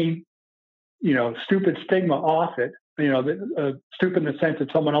any stupid stigma off it, stupid in the sense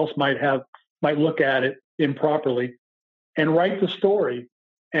that someone else might look at it improperly, and write the story.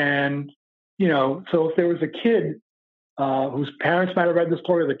 And, so if there was a kid whose parents might have read the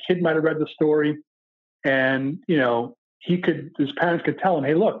story, or the kid might have read the story, and, his parents could tell him,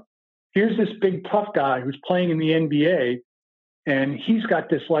 hey, look, here's this big tough guy who's playing in the NBA, and he's got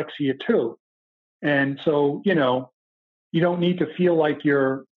dyslexia too. And so, you don't need to feel like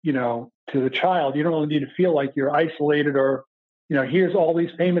you're, to the child, you don't need to feel like you're isolated or, here's all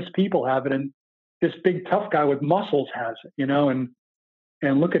these famous people have it. And this big tough guy with muscles has it,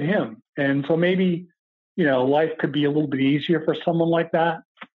 and look at him. And so maybe, life could be a little bit easier for someone like that,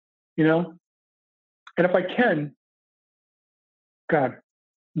 And if I can, God,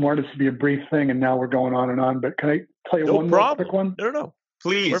 I wanted this to be a brief thing, and now we're going on and on, but can I tell you one more quick one? No.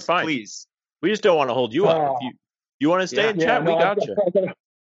 Please, we're fine. Please. We just don't want to hold you up. If you want to stay and chat, we got you.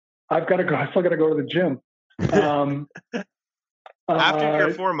 I've got to go. I still got to go to the gym. After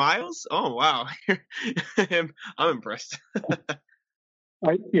your 4 miles? Oh, wow. I'm impressed.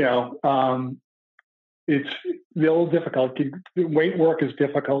 It's a little difficult. Weight work is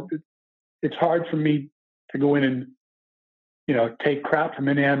difficult. It's hard for me to go in and, take crap from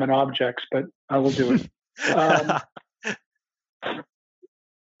inanimate objects, but I will do it.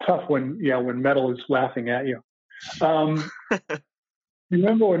 Tough when metal is laughing at you. You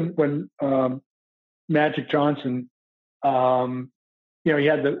remember when Magic Johnson, he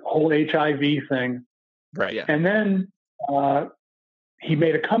had the whole HIV thing, right? Yeah. And then he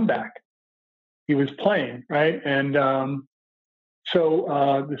made a comeback. He was playing, right? And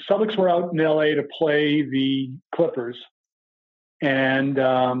so the Celtics were out in LA to play the Clippers, and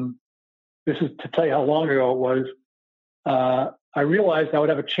this is to tell you how long ago it was. I realized I would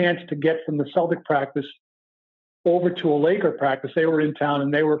have a chance to get from the Celtic practice over to a Laker practice. They were in town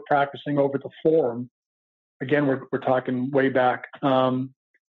and they were practicing over at the Forum. Again, we're talking way back. And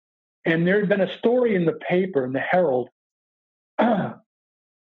there had been a story in the paper, in the Herald,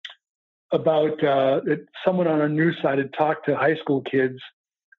 about that someone on a news site had talked to high school kids.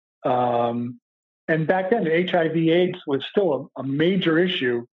 And back then, the HIV/AIDS was still a major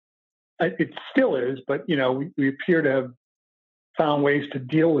issue. It still is, but, we appear to have found ways to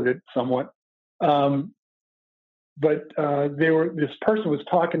deal with it somewhat. But this person was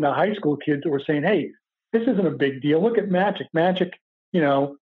talking to high school kids who were saying, hey, this isn't a big deal. Look at Magic. Magic,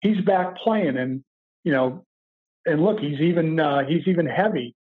 he's back playing, and, and look, he's even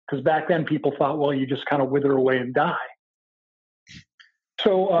heavy, because back then people thought, well, you just kind of wither away and die.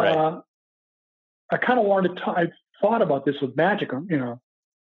 So right. I kind of wanted to I thought about this with Magic,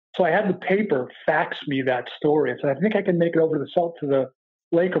 So I had the paper fax me that story. I said, I think I can make it over to the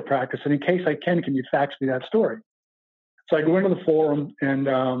Laker practice, and in case I can you fax me that story? So I go into the Forum,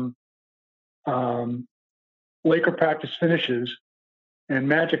 and Laker practice finishes, and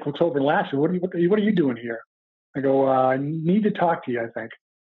Magic looks over and laughs. What are you doing here? I go, I need to talk to you, I think.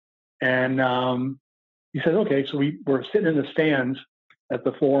 And he said, okay. So we're sitting in the stands at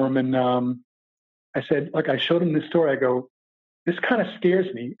the Forum, and I said, look, I showed him this story. I go, this kind of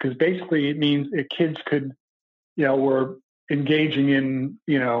scares me, because basically it means that kids could, were engaging in,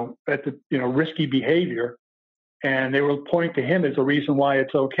 risky behavior. And they were pointing to him as the reason why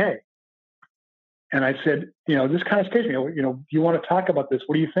it's okay. And I said, this kind of scares me. You want to talk about this?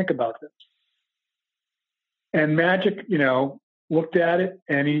 What do you think about this? And Magic, looked at it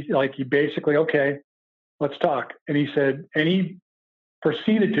and he basically, okay, let's talk. And he said, and he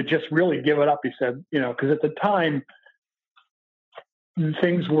proceeded to just really give it up. He said, because at the time,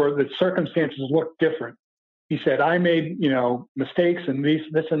 the circumstances looked different. He said, I made, mistakes and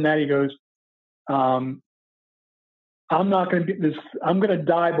this and that. He goes, I'm not going to be this. I'm going to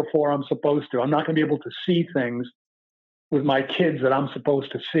die before I'm supposed to. I'm not going to be able to see things with my kids that I'm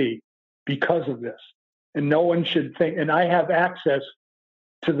supposed to see because of this. And no one should think, and I have access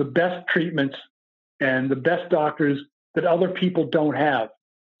to the best treatments and the best doctors that other people don't have.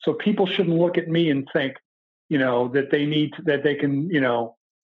 So people shouldn't look at me and think, that they can,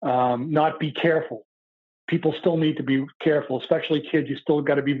 not be careful. People still need to be careful, especially kids. You still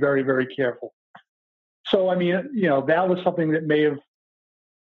got to be very, very careful. So, I mean, that was something that may have,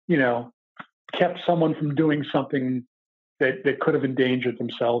 kept someone from doing something that could have endangered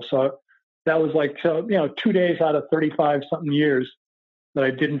themselves. So that was 2 days out of 35 something years that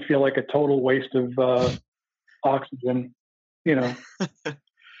I didn't feel like a total waste of oxygen, No,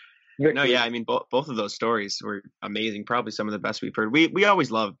 yeah, I mean, both of those stories were amazing. Probably some of the best we've heard. We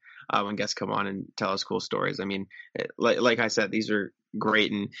always love when guests come on and tell us cool stories. I mean, like I said, these are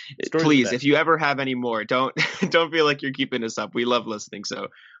great. And please, if you ever have any more, don't feel like you're keeping us up. We love listening, so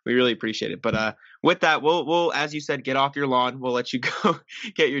we really appreciate it. But with that, we'll as you said, get off your lawn. We'll let you go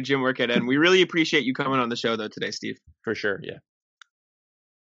get your gym workout in. We really appreciate you coming on the show though today, Steve. For sure, yeah.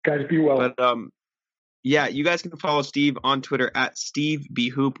 Guys, be well. But yeah, you guys can follow Steve on Twitter at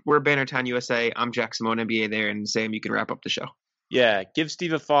SteveBHoop. We're Bannertown USA. I'm Jack Simone, NBA there. And Sam, you can wrap up the show. Yeah, give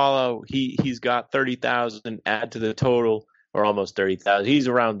Steve a follow. He's got 30,000, add to the total, or almost 30,000. He's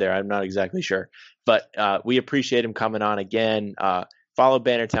around there. I'm not exactly sure. But we appreciate him coming on again. Follow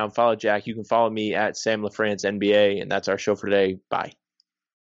Bannertown. Follow Jack. You can follow me at Sam LaFrance NBA. And that's our show for today. Bye.